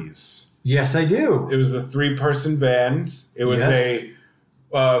Gories? Yes, I do. It was a 3-person band. It was a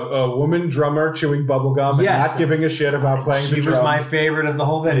woman drummer chewing bubblegum and not giving a shit about playing the drums. She was my favorite of the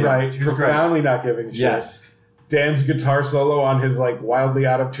whole video. Right, profoundly not giving a shit. Yes. Dan's guitar solo on his like wildly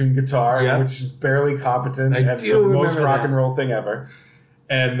out of tune guitar, which is barely competent and the most rock and roll thing ever.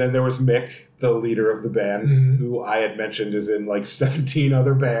 And then there was Mick, the leader of the band, who I had mentioned is in like 17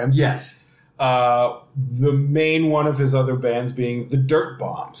 other bands. Yes. The main one of his other bands being the Dirt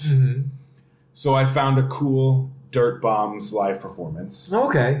Bombs. Mm-hmm. So I found a cool Dirt Bombs live performance.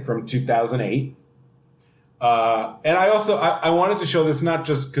 From 2008. And I also I wanted to show this not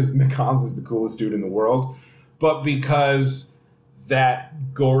just because Mick Hans is the coolest dude in the world, but because that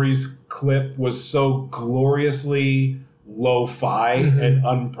Gories clip was so gloriously lo-fi and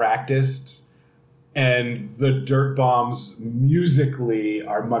unpracticed, and the Dirt Bombs musically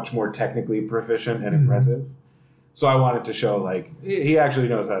are much more technically proficient and impressive. So I wanted to show like he actually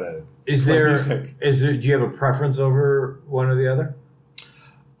knows how to play music. Do you have a preference over one or the other?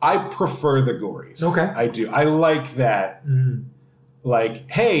 I prefer the Gories. Okay. I do. I like that. like,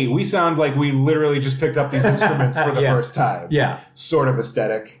 hey, we sound like we literally just picked up these instruments for the first time. Yeah. Sort of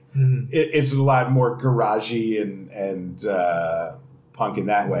aesthetic. Mm-hmm. It's a lot more garagey and punk in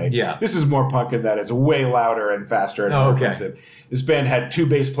that way. Yeah. This is more punk in that it's way louder and faster and more aggressive. This band had 2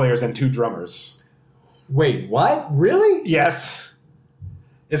 bass players and 2 drummers. Wait, what? Really? Yes.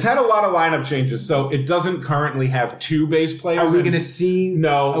 It's had a lot of lineup changes, so it doesn't currently have 2 bass players. Are we going to see?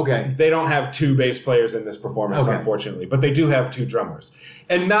 No. Okay. They don't have 2 bass players in this performance, unfortunately. But they do have 2 drummers.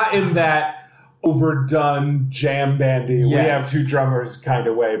 And not in that overdone jam bandy, we have 2 drummers kind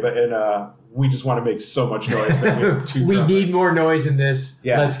of way, but in a we just want to make so much noise that we have 2 drummers. We need more noise in this.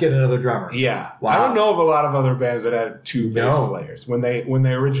 Yeah. Let's get another drummer. Yeah. Wow. I don't know of a lot of other bands that had 2 bass players when they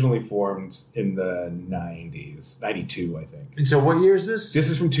originally formed in the 90s, 92, I think. And so what year is this? This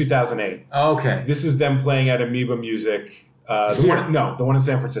is from 2008. Oh, okay. This is them playing at Amoeba Music. The one in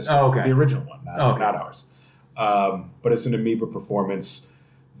San Francisco. Oh, okay. The original one, not ours. But it's an Amoeba performance.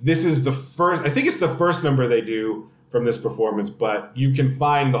 This is the first, I think it's the first number they do from this performance, but you can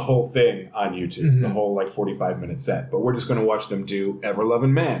find the whole thing on YouTube, the whole 45-minute set. But we're just going to watch them do Ever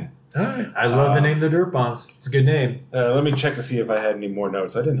Lovin' Man. All right. I love the name of the Dirt Bombs. It's a good name. Let me check to see if I had any more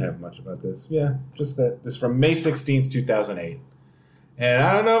notes. I didn't have much about this. Yeah, just that. This is from May 16th, 2008. And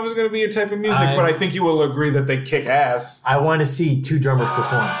I don't know if it's going to be your type of music, but I think you will agree that they kick ass. I want to see 2 drummers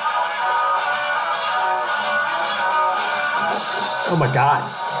perform. Oh my God.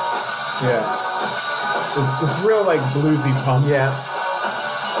 Yeah. It's real bluesy punk. Yeah.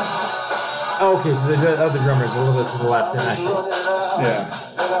 Oh, okay, so the other drummer is a little bit to the left, and I see. Yeah.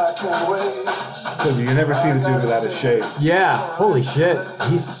 So you can never see the dude without his shades. Yeah. Holy shit.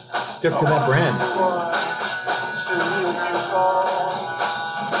 He's stuck to that brand.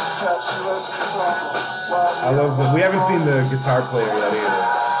 I love them. We haven't seen the guitar player yet either.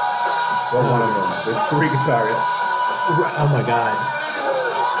 Well, one of them. There's 3 guitarists. Oh my God.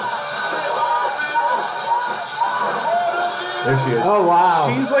 There she is. Oh,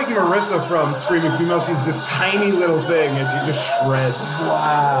 wow. She's like Marissa from Screaming Female. She's this tiny little thing, and she just shreds.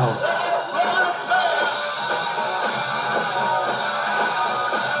 Wow.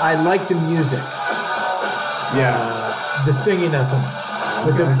 I like the music. Yeah. The singing of them.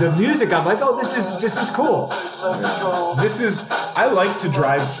 But the music, I'm like, oh, this is cool. I like to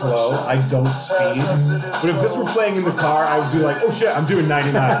drive slow. I don't speed. But if this were playing in the car, I would be like, oh shit, I'm doing 99.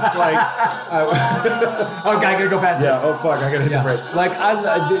 Okay, I gotta go faster. Yeah, oh fuck, I gotta hit the brake.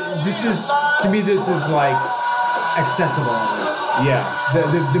 This is accessible. Yeah.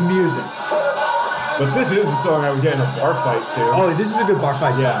 The music. But this is the song I would get in a bar fight too. Oh, this is a good bar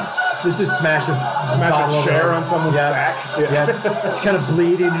fight. Yeah. This is smash a chair on someone's back. Yeah. It's kind of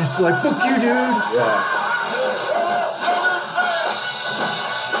bleeding and it's like, fuck you, dude. Yeah.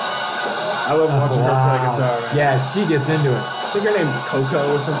 I love watching her play guitar. Yeah, she gets into it. I think her name's Coco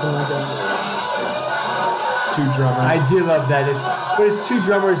or something like that. 2 drummers. I do love that. But it's 2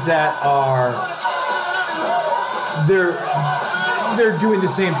 drummers that are they're doing the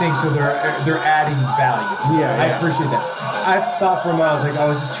same thing, so they're adding value. Yeah, I appreciate that. I thought for a while, I was like, oh,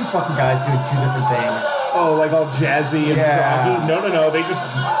 it's 2 fucking guys doing 2 different things. Oh, like all jazzy and proggy? No.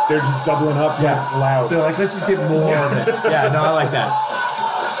 They're just doubling up loud. So let's just get more of it. Yeah, no, I like that.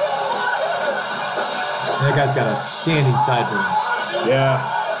 And that guy's got outstanding sideburns. Yeah.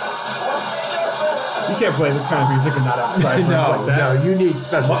 You can't play this kind of music and not have sideburns like that. No, you need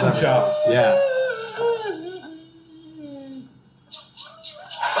special mutton chops. Yeah.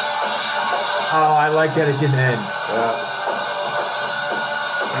 Oh, I like that it didn't end. Yeah.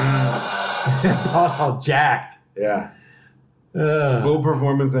 All jacked. Yeah. Full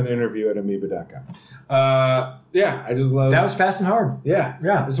performance and interview at amoeba.com. Yeah, I just love that. Was fast and hard. Yeah.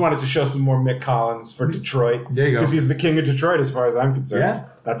 I just wanted to show some more Mick Collins for Detroit. There you go. Because he's the king of Detroit as far as I'm concerned. Yeah.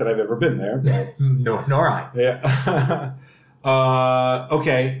 Not that I've ever been there. But. No, nor I. Yeah.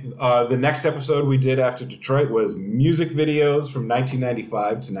 Okay. The next episode we did after Detroit was music videos from 1995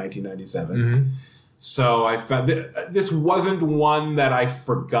 to 1997. Mm-hmm. So I found this wasn't one that I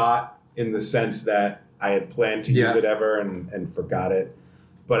forgot in the sense that I had planned to use it ever and forgot it.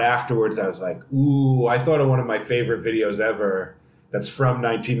 But afterwards I was like, ooh, I thought of one of my favorite videos ever that's from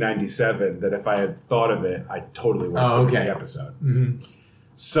 1997 that if I had thought of it, I totally would have put in the episode. Mm-hmm.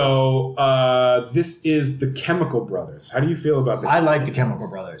 So this is the Chemical Brothers. How do you feel about I like the Chemical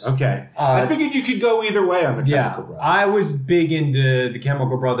Brothers. Okay. I figured you could go either way on the Chemical Brothers. I was big into the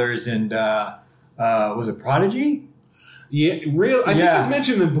Chemical Brothers and was it Prodigy? Yeah, real. I think I've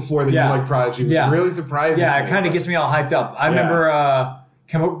mentioned them before that you like Prodigy. It was really surprising. Yeah, it kind of gets me all hyped up. I remember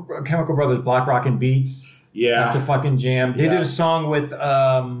Chemical Brothers, Block Rockin' Beats. Yeah. That's a fucking jam. They did a song with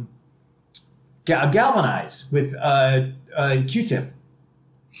Galvanize with Q-Tip.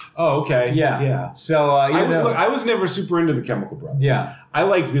 Oh, okay. Yeah. So I was never super into the Chemical Brothers. Yeah. I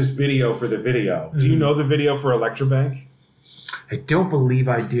like this video for the video. Mm-hmm. Do you know the video for Electrobank? I don't believe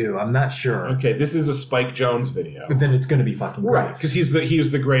I do. I'm not sure. Okay, this is a Spike Jonze video. But then it's going to be fucking great. Right, because he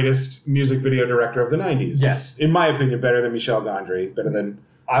was the greatest music video director of the 90s. Yes. In my opinion, better than Michel Gondry, better than...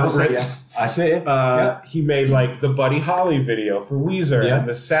 I will say yes. I say it. He made like the Buddy Holly video for Weezer and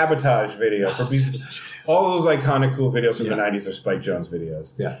the Sabotage video for Beatles. All those iconic cool videos from the 90s are Spike Jonze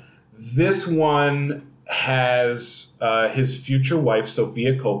videos. Yeah. This one has his future wife,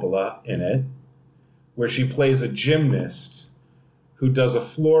 Sofia Coppola, in it, where she plays a gymnast who does a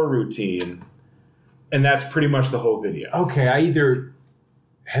floor routine, and that's pretty much the whole video. Okay, I either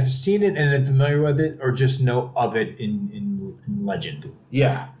have seen it and am familiar with it, or just know of it in legend.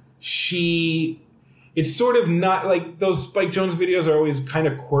 Yeah. It's sort of not like those Spike Jonze videos are always kind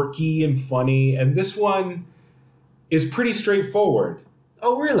of quirky and funny, and this one is pretty straightforward.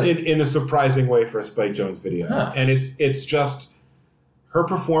 Oh, really? In a surprising way for a Spike Jonze video. Huh. And it's just her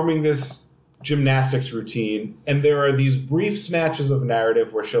performing this gymnastics routine, and there are these brief snatches of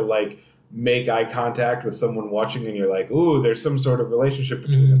narrative where she'll like make eye contact with someone watching, and you're like, ooh, there's some sort of relationship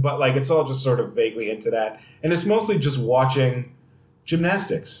between them. But like it's all just sort of vaguely hinted at. And it's mostly just watching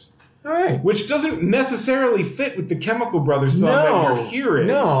gymnastics. All right. Which doesn't necessarily fit with the Chemical Brothers song that you're hearing.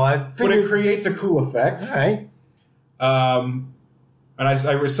 No, but it creates a cool effect. All right. And I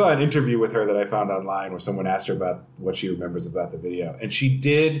saw an interview with her that I found online where someone asked her about what she remembers about the video. And she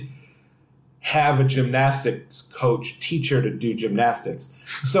did have a gymnastics coach teach her to do gymnastics.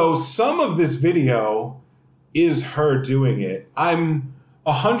 So some of this video is her doing it. I'm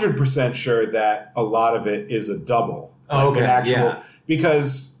 100% sure that a lot of it is a double.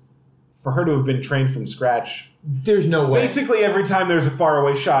 Because for her to have been trained from scratch, there's no way. Basically, every time there's a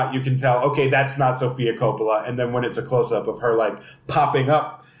faraway shot, you can tell, okay, that's not Sofia Coppola. And then when it's a close-up of her, like, popping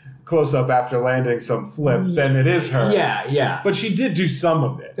up close-up after landing some flips, then it is her. Yeah. But she did do some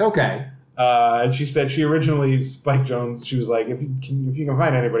of it. Okay. And she said she originally, Spike Jonze, she was like, if you can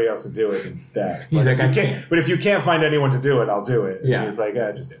find anybody else to do it, then that. He's like, I can't. But if you can't find anyone to do it, I'll do it. Yeah. And he's like,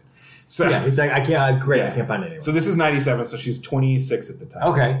 just do it. So, yeah, he's like, I can't find anyone. So this is 97, so she's 26 at the time.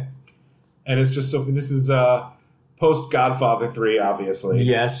 Okay. And it's just so. This is post Godfather 3, obviously.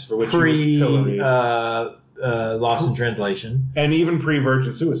 Yes, for which she was pilloried. Lost in Translation, and even pre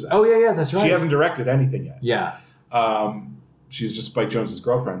Virgin Suicide. Oh yeah, that's right. She hasn't directed anything yet. Yeah. She's just Spike Jonze's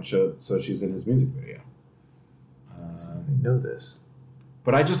girlfriend, so she's in his music video. I know this,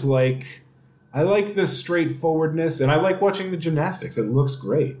 but I like the straightforwardness, and I like watching the gymnastics. It looks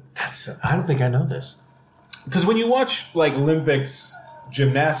great. I don't think I know this. Because when you watch like Olympics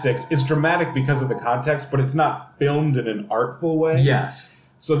gymnastics, it's dramatic because of the context, but it's not filmed in an artful way. Yes.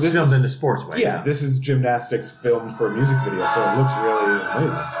 So this filmed in the sports way. Yeah, this is gymnastics filmed for a music video, so it looks really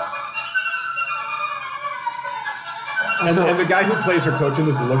amazing. And the guy who plays her coach in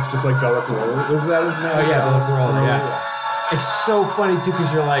this looks just like Bella Corolla. Is that his name? Oh yeah, Bella Corolla. Yeah. It's so funny too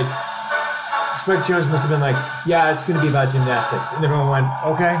because you're like, Spike Jonze must have been like, yeah, it's going to be about gymnastics, and everyone went,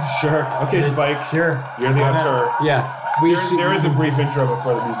 okay, sure, okay, Spike, sure, you're the auteur. Yeah. There is a brief intro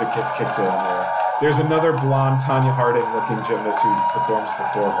before the music kicks in there. There's another blonde Tanya Harding looking gymnast who performs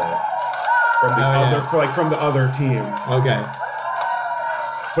before her from the other team. Okay.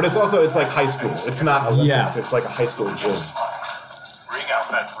 But it's like high school. It's not Olympics. Yeah. It's like a high school gym. Bring out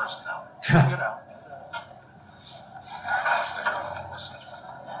that personality. Bring it out.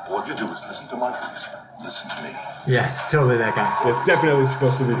 All you do is listen to my voice. Listen to me. Yeah, it's totally that guy. It's definitely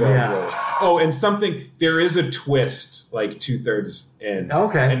supposed to be that way. Oh, and there is a twist, like 2/3 in.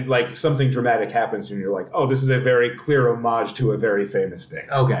 Okay. And like something dramatic happens, and you're like, oh, this is a very clear homage to a very famous thing.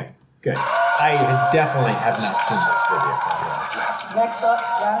 Okay, good. I definitely have not seen this video. Next up,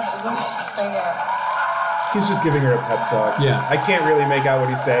 Janis singer. He's just giving her a pep talk. Yeah. I can't really make out what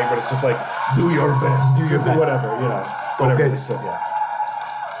he's saying, but it's just like, do your best. Do your best. Whatever, Whatever. Okay. Yeah.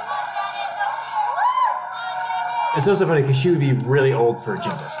 It's also funny because she would be really old for a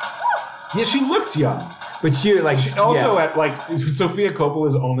gymnast. Yeah, she looks young. But she at like Sofia Coppola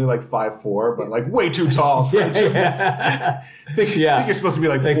is only like 5'4", but like way too tall for a gymnast. I think you're supposed to be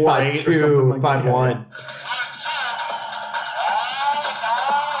like 4'8" or something like 5'1".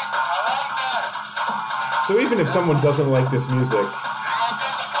 So even if someone doesn't like this music,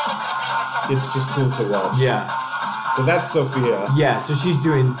 it's just cool to watch. Yeah. So that's Sofia. Yeah, so she's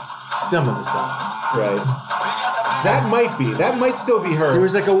doing some of the stuff. Right. That might still be her. There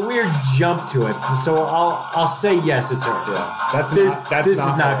was like a weird jump to it, so I'll say yes, it's her. Yeah, this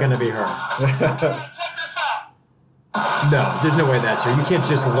is not going to be her. No, there's no way that's her. You can't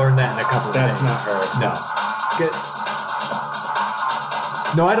just learn that in a couple of days. That's not her. No. Good.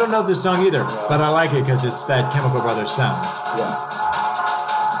 No, I don't know this song either, but I like it because it's that Chemical Brothers sound.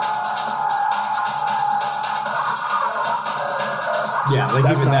 Yeah, like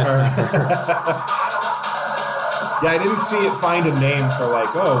That's even not that's her. not her. Yeah, I didn't see it find a name for like,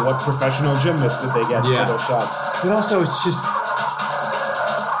 oh, what professional gymnast did they get for those shots? But also, it's just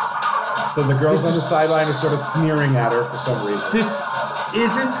So the girls on the sideline are sort of sneering at her for some reason. this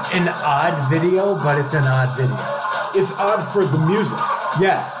isn't an odd video, but it's an odd video. It's odd for the music.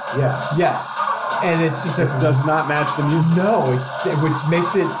 Yes, Yes. and it's just It does not match the music. no, which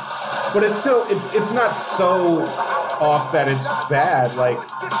makes it. But it's still, it's not so off that it's bad. Like,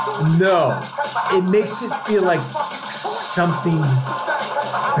 No, it makes it feel like something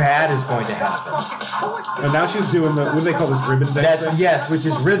bad is going to happen. and now she's doing the, what do they call this, ribbon dancing? That's yes, which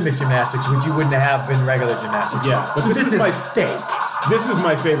is rhythmic gymnastics, which you wouldn't have in regular gymnastics. Yeah, but so this is my fake. This is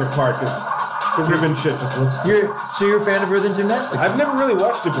my favorite part because the ribbon shit just looks. So you're a fan of rhythm gymnastics? I've never really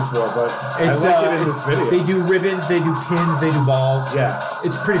watched it before, but It's, I like it in this video. They do ribbons, they do pins, they do balls. Yeah.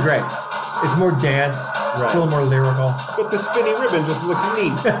 It's pretty great. It's more dance, Right. it's a little more lyrical. But the spinny ribbon just looks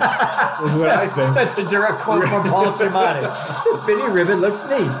neat. Is what I think. That's a direct quote from Paul Giamatti. The spinny ribbon looks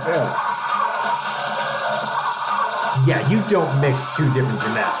neat. Yeah. Yeah, you don't mix two different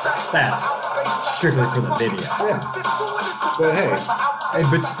gymnastics. That's strictly for the video. Yeah. But hey,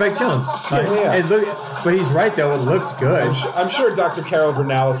 But Spike Jones. Yeah. And look, but he's right though. It looks good. I'm sure Dr. Carol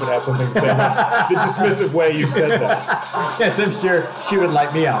Vernalis would have something to say about the dismissive way you said that. Yes, I'm sure she would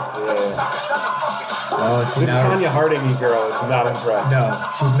light me up. Yeah. Oh, This Tanya Hardingy girl is not impressed. No,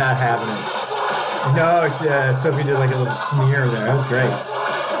 she's not having it. No, Sophie did like a little sneer there. That was great.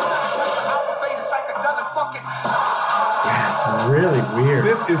 Yeah, it's really weird.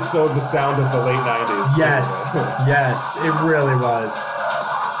 This is so the sound of the late 90s. Yes, yes, it really was.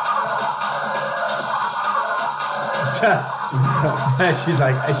 She's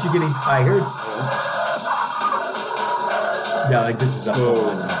like, is she getting tired? Yeah, like this is a Boom,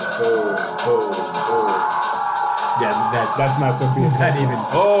 boom, boom, boom. Yeah, That's not Sophia. not even.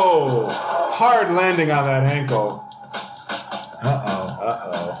 Oh, hard landing on that ankle.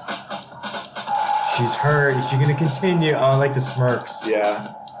 Uh-oh. She's hurt. Is she going to continue? Oh, I like the smirks. Yeah.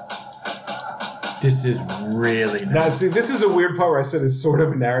 This is really nice. Now, see, this is a weird part where I said it's sort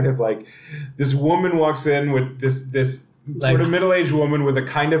of a narrative. Like, this woman walks in with this Like- sort of middle-aged woman with a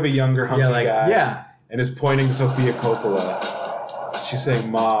kind of a younger hunky guy. Yeah. And is pointing to Sofia Coppola. She's saying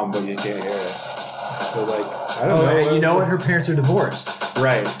 "mom," but you can't hear it. So, like, I don't know. And you know what? Her parents are divorced.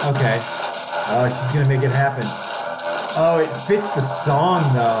 Right. Okay. Oh, she's going to make it happen. Oh, it fits the song,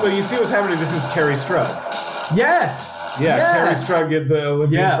 though. So you see what's happening? This is Carrie Strug. Yes. Yeah, yes. Carrie Strug did the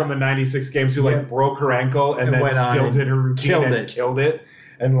Olympian Yeah. from the '96 games who like broke her ankle and And then went on still and did her routine and killed it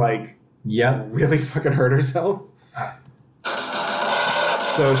and like Yep. really fucking hurt herself.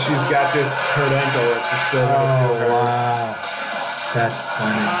 So she's got this hurt ankle and she's still gonna do her. Wow. That's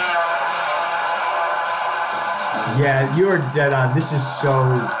funny. Yeah, you're dead on. This is so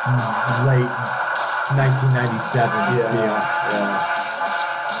late 1997. Yeah.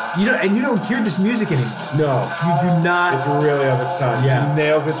 You know, and you don't hear this music anymore. No. You do not. It's really of its time. Yeah. She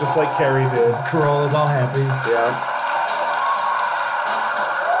nails it just like Carrie did. Corolla's all happy. Yeah.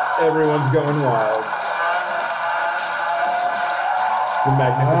 Everyone's going wild. The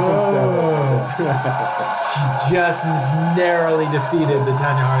Magnificent Seven. She just narrowly defeated the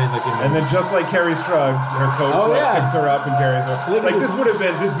Tanya Harding looking And then just like Carrie Strug, her coach picks her up and carries her. Look at Like this would have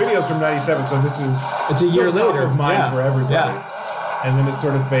been, this video's from '97, so this is It's a year still top later. of mind Yeah. for everybody. Yeah. And then it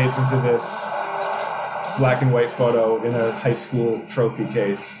sort of fades into this black and white photo in a high school trophy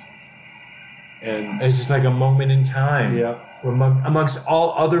case. And it's just like a moment in time. yeah. Amongst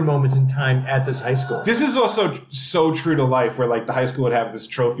all other moments in time at this high school. This is also so true to life where like the high school would have this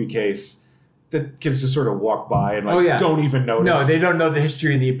trophy case that kids just sort of walk by and like don't even notice. No, they don't know the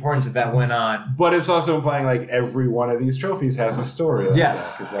history and the importance of that went on. But it's also implying like every one of these trophies has a story. Like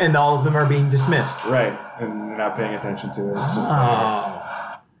Yes. that, 'cause that- And all of them are being dismissed. right. And you're not paying attention to it. It's just Oh.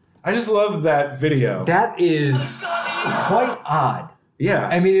 I just love that video. That is quite odd. Yeah.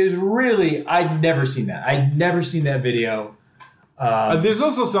 I mean, it is really, I'd never seen that. I'd never seen that video. There's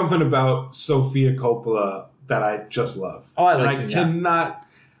also something about Sofia Coppola that I just love. Oh, I And like I it, yeah. cannot.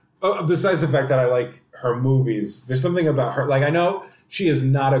 Besides the fact that I like her movies, there's something about her. Like I know she is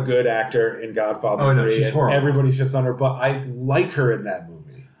not a good actor in Godfather 3. Oh, no, she's and horrible. Everybody shits on her, but I like her in that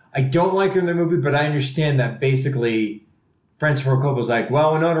movie. I don't like her in the movie, but I understand that basically Francis Ford Coppola's like,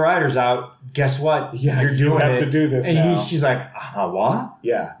 well, Winona Ryder's out. Guess what? Yeah, You're you doing have it. to do this And now. she's like, what?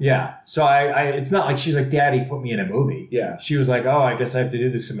 Yeah. Yeah. So I it's not like she's like, Daddy put me in a movie. Yeah. She was like, oh, I guess I have to do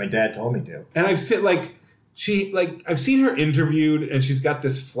this because my dad told me to. And I've said like I've seen her interviewed, and she's got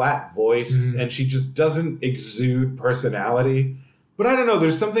this flat voice, and she just doesn't exude personality. But I don't know.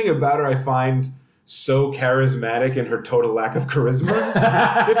 There's something about her I find so charismatic in her total lack of charisma.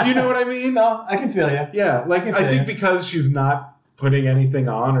 If you know what I mean. No, I can feel you. Yeah, like I think because she's not putting anything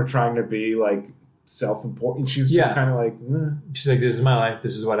on or trying to be like self-important, she's just kind of like. She's like, "This is my life.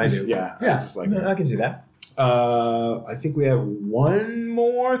 This is what I do." Yeah. Just like I can see that. I think we have one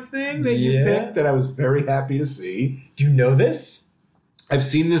more thing that you picked that I was very happy to see. Do you know this? I've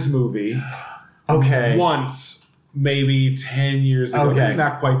seen this movie. Okay. Once, maybe 10 years ago. Okay.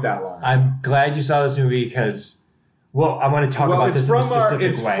 Not quite that long. I'm glad you saw this movie because, I want to talk about this in a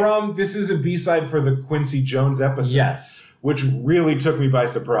specific way. This is a B-side for the Quincy Jones episode. Yes. Which really took me by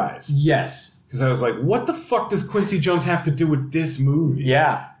surprise. Yes. Because I was like, what the fuck does Quincy Jones have to do with this movie?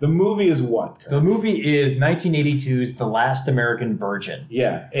 Yeah. The movie is what? The movie is 1982's The Last American Virgin.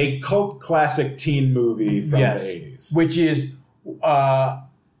 Yeah. A cult classic teen movie from the 80s. Which is,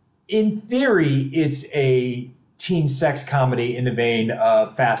 in theory, it's a teen sex comedy in the vein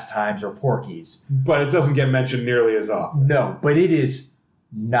of Fast Times or Porky's. But it doesn't get mentioned nearly as often. No, but it is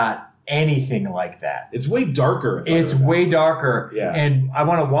not anything like that. It's way darker. It's way darker. Yeah. And I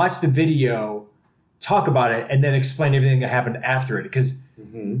want to watch the video, talk about it, and then explain everything that happened after it. Because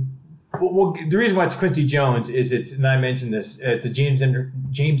the reason why it's Quincy Jones is and I mentioned this, it's a James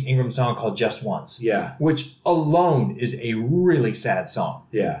Ingram song called Just Once. Yeah. Which alone is a really sad song.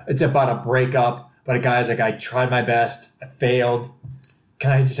 Yeah. It's about a breakup, but a guy's like, I tried my best, I failed.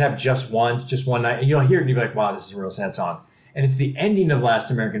 Can I just have just once, just one night? And you'll hear it and you'll be like, wow, this is a real sad song. And it's the ending of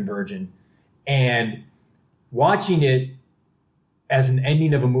Last American Virgin. And watching it as an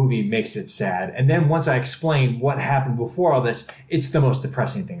ending of a movie makes it sad. And then once I explain what happened before all this, it's the most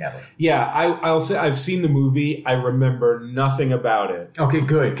depressing thing ever. Yeah, I'll say I've seen the movie. I remember nothing about it. Okay,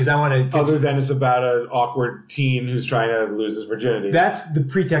 good. Because I want to... Other than it's about an awkward teen who's trying to lose his virginity. That's the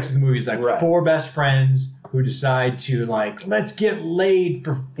pretext of the movie. Is like four best friends who decide to let's get laid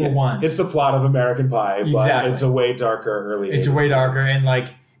for once. It's the plot of American Pie, but it's a way darker early 80s. It's a way darker. And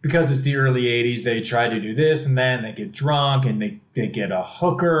because it's the early 80s, they try to do this and then they get drunk and they get a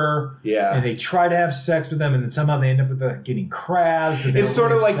hooker. Yeah. And they try to have sex with them and then somehow they end up with getting crabs. It's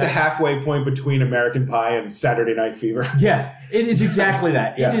sort of like the halfway point between American Pie and Saturday Night Fever. Yes, it is exactly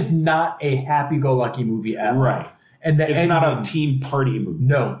that. Yeah. It is not a happy-go-lucky movie at all. Right. And it's not a teen party movie.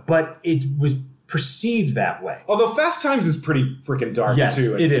 No, but it was perceived that way. Although Fast Times is pretty freaking dark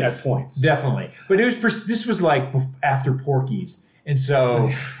too at points. Definitely. But this was after Porky's. And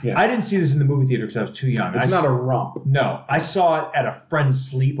so I didn't see this in the movie theater because I was too young. It's not a romp. No. I saw it at a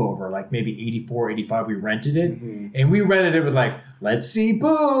friend's sleepover, maybe 84, 85. We rented it. Mm-hmm. And we rented it with let's see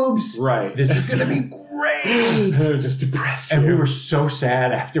boobs. Right. This is going to be great. Just depressed. And we were so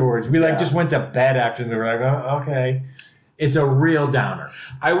sad afterwards. We just went to bed after and they were like, oh, okay. It's a real downer.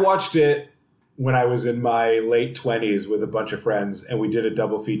 I watched it when I was in my late 20s with a bunch of friends, and we did a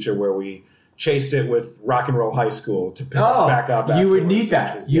double feature where we chased it with Rock and Roll High School to pick us back up. You would need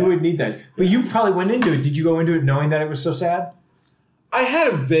that. You would need that. But you probably went into it. Did you go into it knowing that it was so sad? I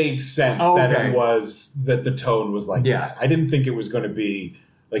had a vague sense that the tone was like that. I didn't think it was going to be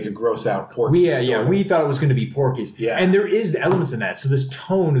like a gross out Porky's. We thought it was going to be Porky's. Yeah. And there is elements in that. So this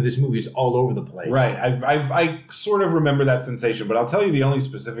tone of this movie is all over the place. Right. I sort of remember that sensation, but I'll tell you the only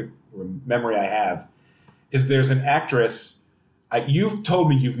specific memory I have is there's an actress. You've told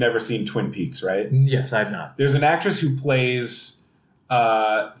me you've never seen Twin Peaks, right? Yes, I have not. There's an actress who plays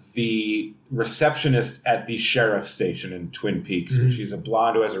the receptionist at the sheriff's station in Twin Peaks. Mm-hmm. She's a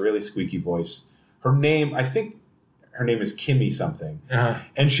blonde who has a really squeaky voice. I think her name is Kimmy something. Uh-huh.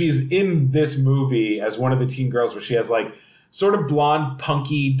 And she's in this movie as one of the teen girls where she has sort of blonde,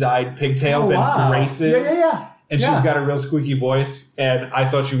 punky, dyed pigtails and braces. Yeah. And she's got a real squeaky voice. And I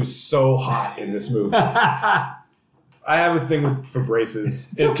thought she was so hot in this movie. I have a thing for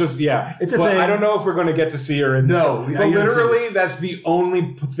braces. It's a thing. I don't know if we're going to get to see her in this. No. But literally, that's the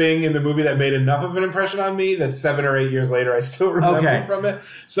only thing in the movie that made enough of an impression on me that 7 or 8 years later I still remember from it.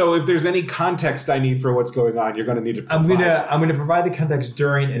 So if there's any context I need for what's going on, you're going to need to provide. I'm going to provide the context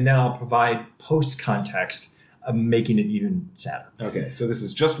during, and then I'll provide post-context, making it even sadder. Okay, so this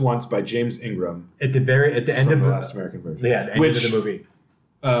is Just Once by James Ingram. At the end of The Last American Virgin. Yeah, the end of the movie.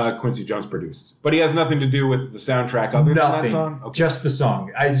 Quincy Jones produced. But he has nothing to do with the soundtrack other than that song? Okay. Just the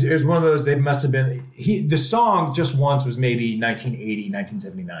song. It was one of those, they must have been... the song Just Once was maybe 1980,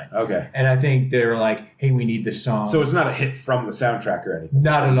 1979. Okay. And I think they were like, hey, we need this song. So it's not a hit from the soundtrack or anything?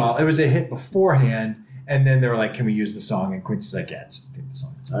 Not at all. It was a hit beforehand, and then they were like, can we use the song? And Quincy's like, yeah, just take the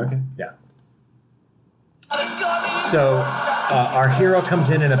song. Okay. Yeah. So our hero comes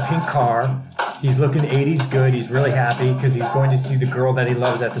in a pink car, He's looking 80s good. He's really happy because he's going to see the girl that he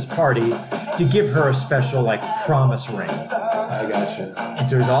loves at this party to give her a special, like, promise ring. I gotcha. And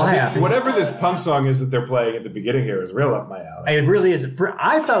so he's all happy. Whatever this punk song is that they're playing at the beginning here is real up my alley. It really is.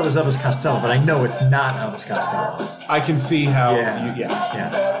 I thought it was Elvis Costello, but I know it's not Elvis Costello. I can see how.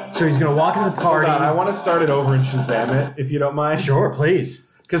 Yeah. So he's going to walk into the party. Hold on, I want to start it over and Shazam it, if you don't mind. Sure, please.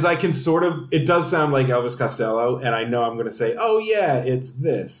 Because I can sort of. It does sound like Elvis Costello, and I know I'm going to say, oh, yeah, it's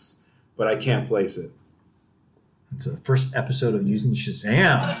this. But I can't place it. It's the first episode of using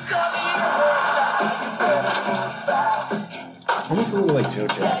Shazam. Almost a little like Joe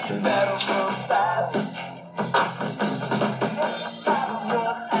Jackson.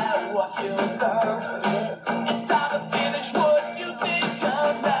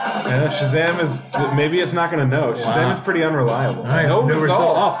 Yeah, Shazam is... Maybe it's not going to know. Shazam is pretty unreliable. All right, no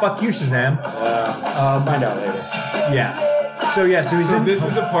result. Oh, fuck you, Shazam. Find out later. Yeah. So this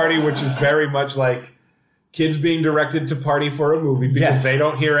is a party which is very much like kids being directed to party for a movie because they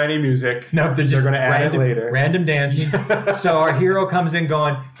don't hear any music. No, they're just going to add it later. Random dancing. So our hero comes in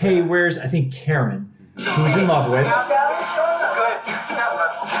going, hey, where's, I think, Karen, who he's in love with.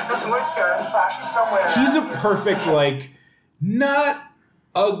 He's a perfect, like, not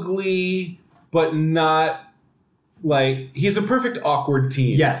ugly, but not... Like, he's a perfect awkward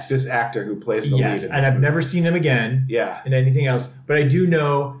teen. Yes. This actor who plays the lead. Yes, and I've never seen him again. Yeah. In anything else. But I do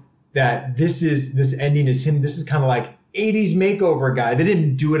know that this ending is him. This is kind of like 80s makeover guy. They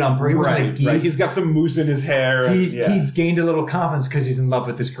didn't do it on purpose. He wasn't a geek. Right. He's got some mousse in his hair. He's gained a little confidence because he's in love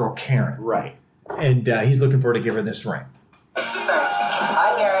with this girl, Karen. Right. And he's looking for her to give her this ring. Thanks.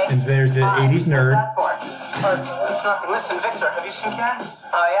 Hi, Gary. And there's the 80s nerd. It's not. Listen, Victor, have you seen Karen?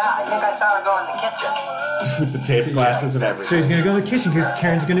 Oh, yeah. I think I saw her go in the kitchen. With the tape glasses and everything. So he's going to go in the kitchen because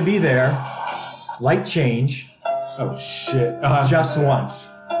Karen's going to be there. Light change. Oh, shit. Just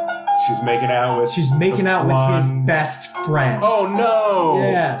once. She's making out with his best friend. Oh, no.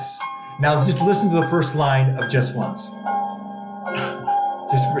 Yes. Now just listen to the first line of Just Once.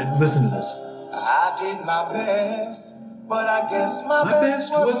 Just listen to this. I did my best. But I guess my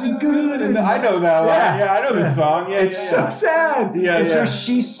best wasn't good. And I know that line. Yeah, I know this song. Yeah, it's so sad. Yeah, so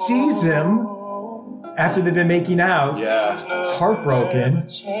she sees him after they've been making out. Yeah. Heartbroken. We're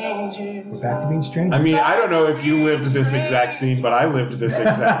back to being strangers. I mean, I don't know if you lived this exact scene, but I lived this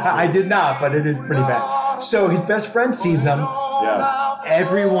exact scene. I did not, but it is pretty bad. So his best friend sees him. Yeah.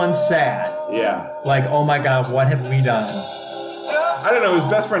 Everyone's sad. Yeah. Like, oh my God, what have we done? I don't know. His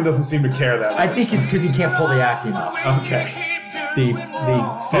best friend doesn't seem to care that much. I think it's because he can't pull the acting off. Okay.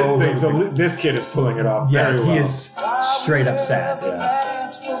 This kid is pulling it off very well. He is straight up sad.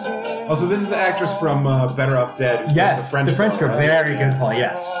 Yeah. Also, this is the actress from Better Off Dead. Yes, the French girl. Very good, Paul.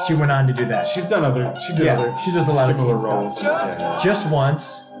 Yes, she went on to do that. She does a lot of similar roles. Yeah. Just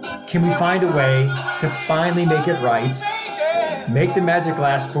once, can we find a way to finally make it right? Make the magic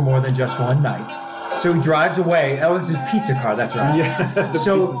last for more than just one night. So he drives away. Oh, this is his pizza car. That's right. Yeah.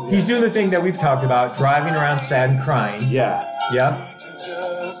 So he's doing the thing that we've talked about, driving around sad and crying. Yeah. Yep.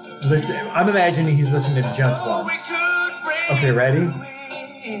 Listen, I'm imagining he's listening to Just Once. Okay, ready?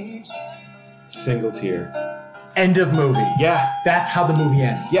 Single tear. End of movie. Yeah. That's how the movie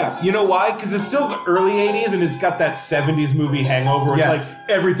ends. Yeah. You know why? Because it's still the early 80s and it's got that 70s movie hangover. It's like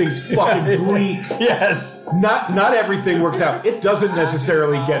everything's fucking bleak. Yes. Not everything works out. It doesn't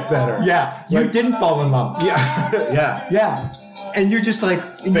necessarily get better. Yeah. You didn't fall in love. Yeah. Yeah. Yeah. And you're just like...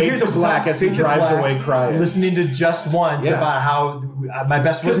 Fade to black as he drives away crying. Listening to Just Once about how my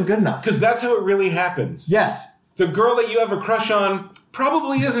best wasn't good enough. Because that's how it really happens. Yes. The girl that you have a crush on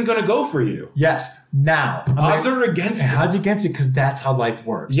probably isn't going to go for you. Yes. Now. Odds are against it. Odds against it because that's how life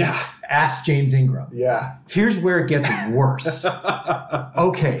works. Yeah. Ask James Ingram. Yeah. Here's where it gets worse.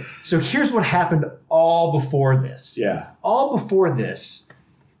 Okay. So here's what happened all before this. Yeah. All before this,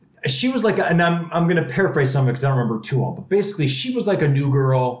 she was like, and I'm going to paraphrase some of it because I don't remember too well, but basically she was like a new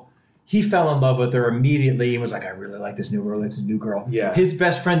girl. He fell in love with her immediately and was like, I really like this new girl. This new girl. Yeah. His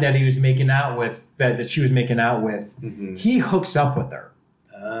best friend that he was making out with, that she was making out with, he hooks up with her,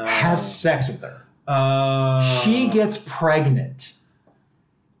 has sex with her. She gets pregnant.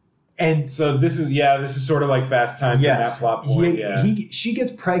 And so this is sort of like Fast Times in that plot point. She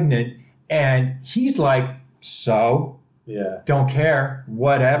gets pregnant and he's like, so? Yeah. Don't care,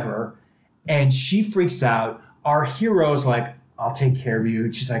 whatever. And she freaks out. Our hero's like, I'll take care of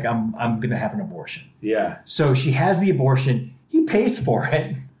you. She's like, I'm going to have an abortion. Yeah. So she has the abortion. He pays for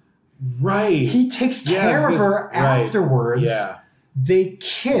it. Right. He takes care of her afterwards. Yeah. They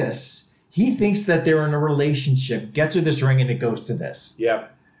kiss. He thinks that they're in a relationship, gets her this ring, and it goes to this.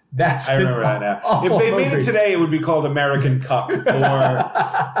 Yep. I remember that now. If they made it today, it would be called American Cuck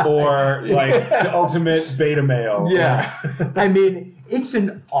or like the ultimate beta male. Yeah. I mean, it's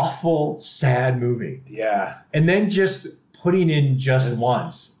an awful, sad movie. Yeah. And then just putting in Just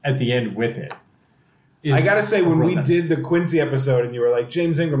Once at the end with it. I gotta say, when we did the Quincy episode and you were like,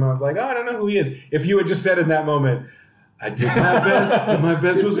 James Ingram, I was like, oh, I don't know who he is. If you had just said in that moment, I did my best, but my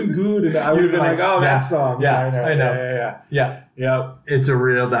best wasn't good, and I would have been like, oh, that song. Yeah, I know. Yeah. Yep. It's a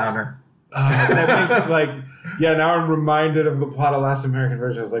real downer. That makes it like, now I'm reminded of the plot of Last American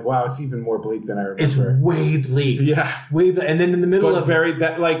Virgin. I was like, wow, it's even more bleak than I remember. It's way bleak. Yeah. Way bleak. And then in the middle of I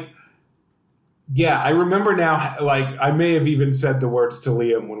remember now, like, I may have even said the words to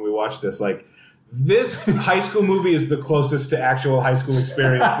Liam when we watched this, like, this high school movie is the closest to actual high school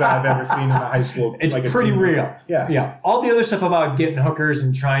experience that I've ever seen in a high school. It's like pretty real. Yeah. All the other stuff about getting hookers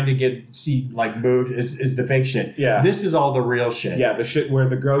and trying to see like boobs is the fake shit. Yeah. This is all the real shit. Yeah, the shit where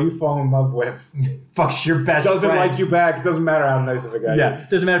the girl you fall in love with fucks your best doesn't friend. like you back. It doesn't matter how nice of a guy. Yeah.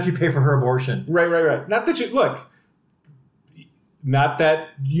 Doesn't matter if you pay for her abortion. Right. Not that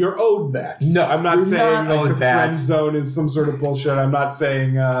you're owed that. No, I'm not saying like the that. friend zone is some sort of bullshit. I'm not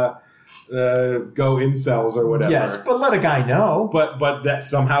saying go incels or whatever. Yes, but let a guy know. But that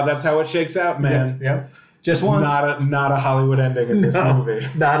somehow that's how it shakes out, man. Yeah. Just it's once. Not a Hollywood ending in this movie.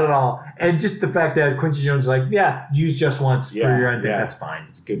 Not at all. And just the fact that Quincy Jones is like, use Just Once for your ending. That's fine.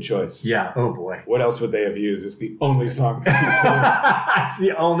 It's a good choice. Yeah. Oh boy. What else would they have used? It's the only song. It's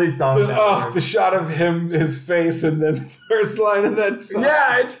the only song. The shot of him, his face, and then the first line of that song.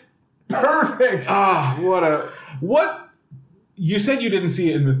 Yeah, it's perfect. What. You said you didn't see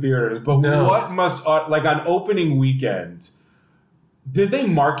it in the theaters, but what must, like on opening weekend, did they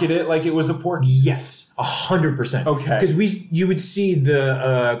market it like it was a porky? Yes, 100%. Okay. Because you would see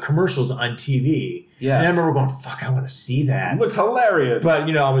the commercials on TV. Yeah. And I remember going, fuck, I want to see that. It looks hilarious. But,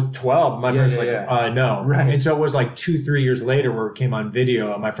 I was 12. My friend's no. Right. And so it was like 2-3 years later where it came on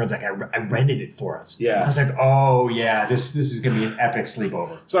video, and my friend's like, I rented it for us. Yeah. I was like, oh, yeah, this is going to be an epic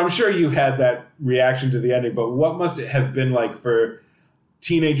sleepover. So I'm sure you had that reaction to the ending, but what must it have been like for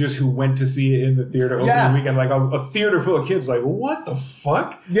teenagers who went to see it in the theater opening weekend? Like a theater full of kids, like, what the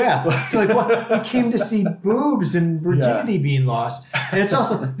fuck? Yeah. Like, what? We came to see boobs and virginity being lost. And it's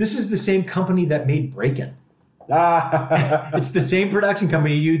also, this is the same company that made Breakin'. It's the same production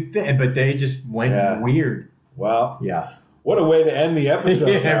company, but they just went weird. Well, what a way to end the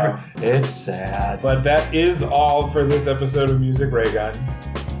episode. Now. It's sad. But that is all for this episode of Music Raygun.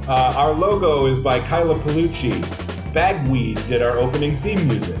 Our logo is by Kyla Palucci. Bagweed did our opening theme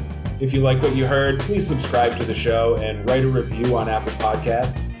music. If you like what you heard, please subscribe to the show and write a review on Apple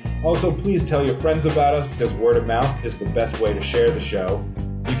Podcasts. Also, please tell your friends about us because word of mouth is the best way to share the show.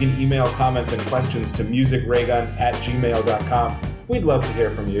 You can email comments and questions to musicraygun@gmail.com. We'd love to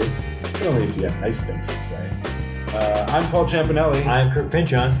hear from you, but only if you have nice things to say. I'm Paul Ciampanelli. I'm Kirk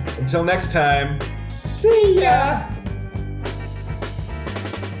Pinchon. Until next time, see ya!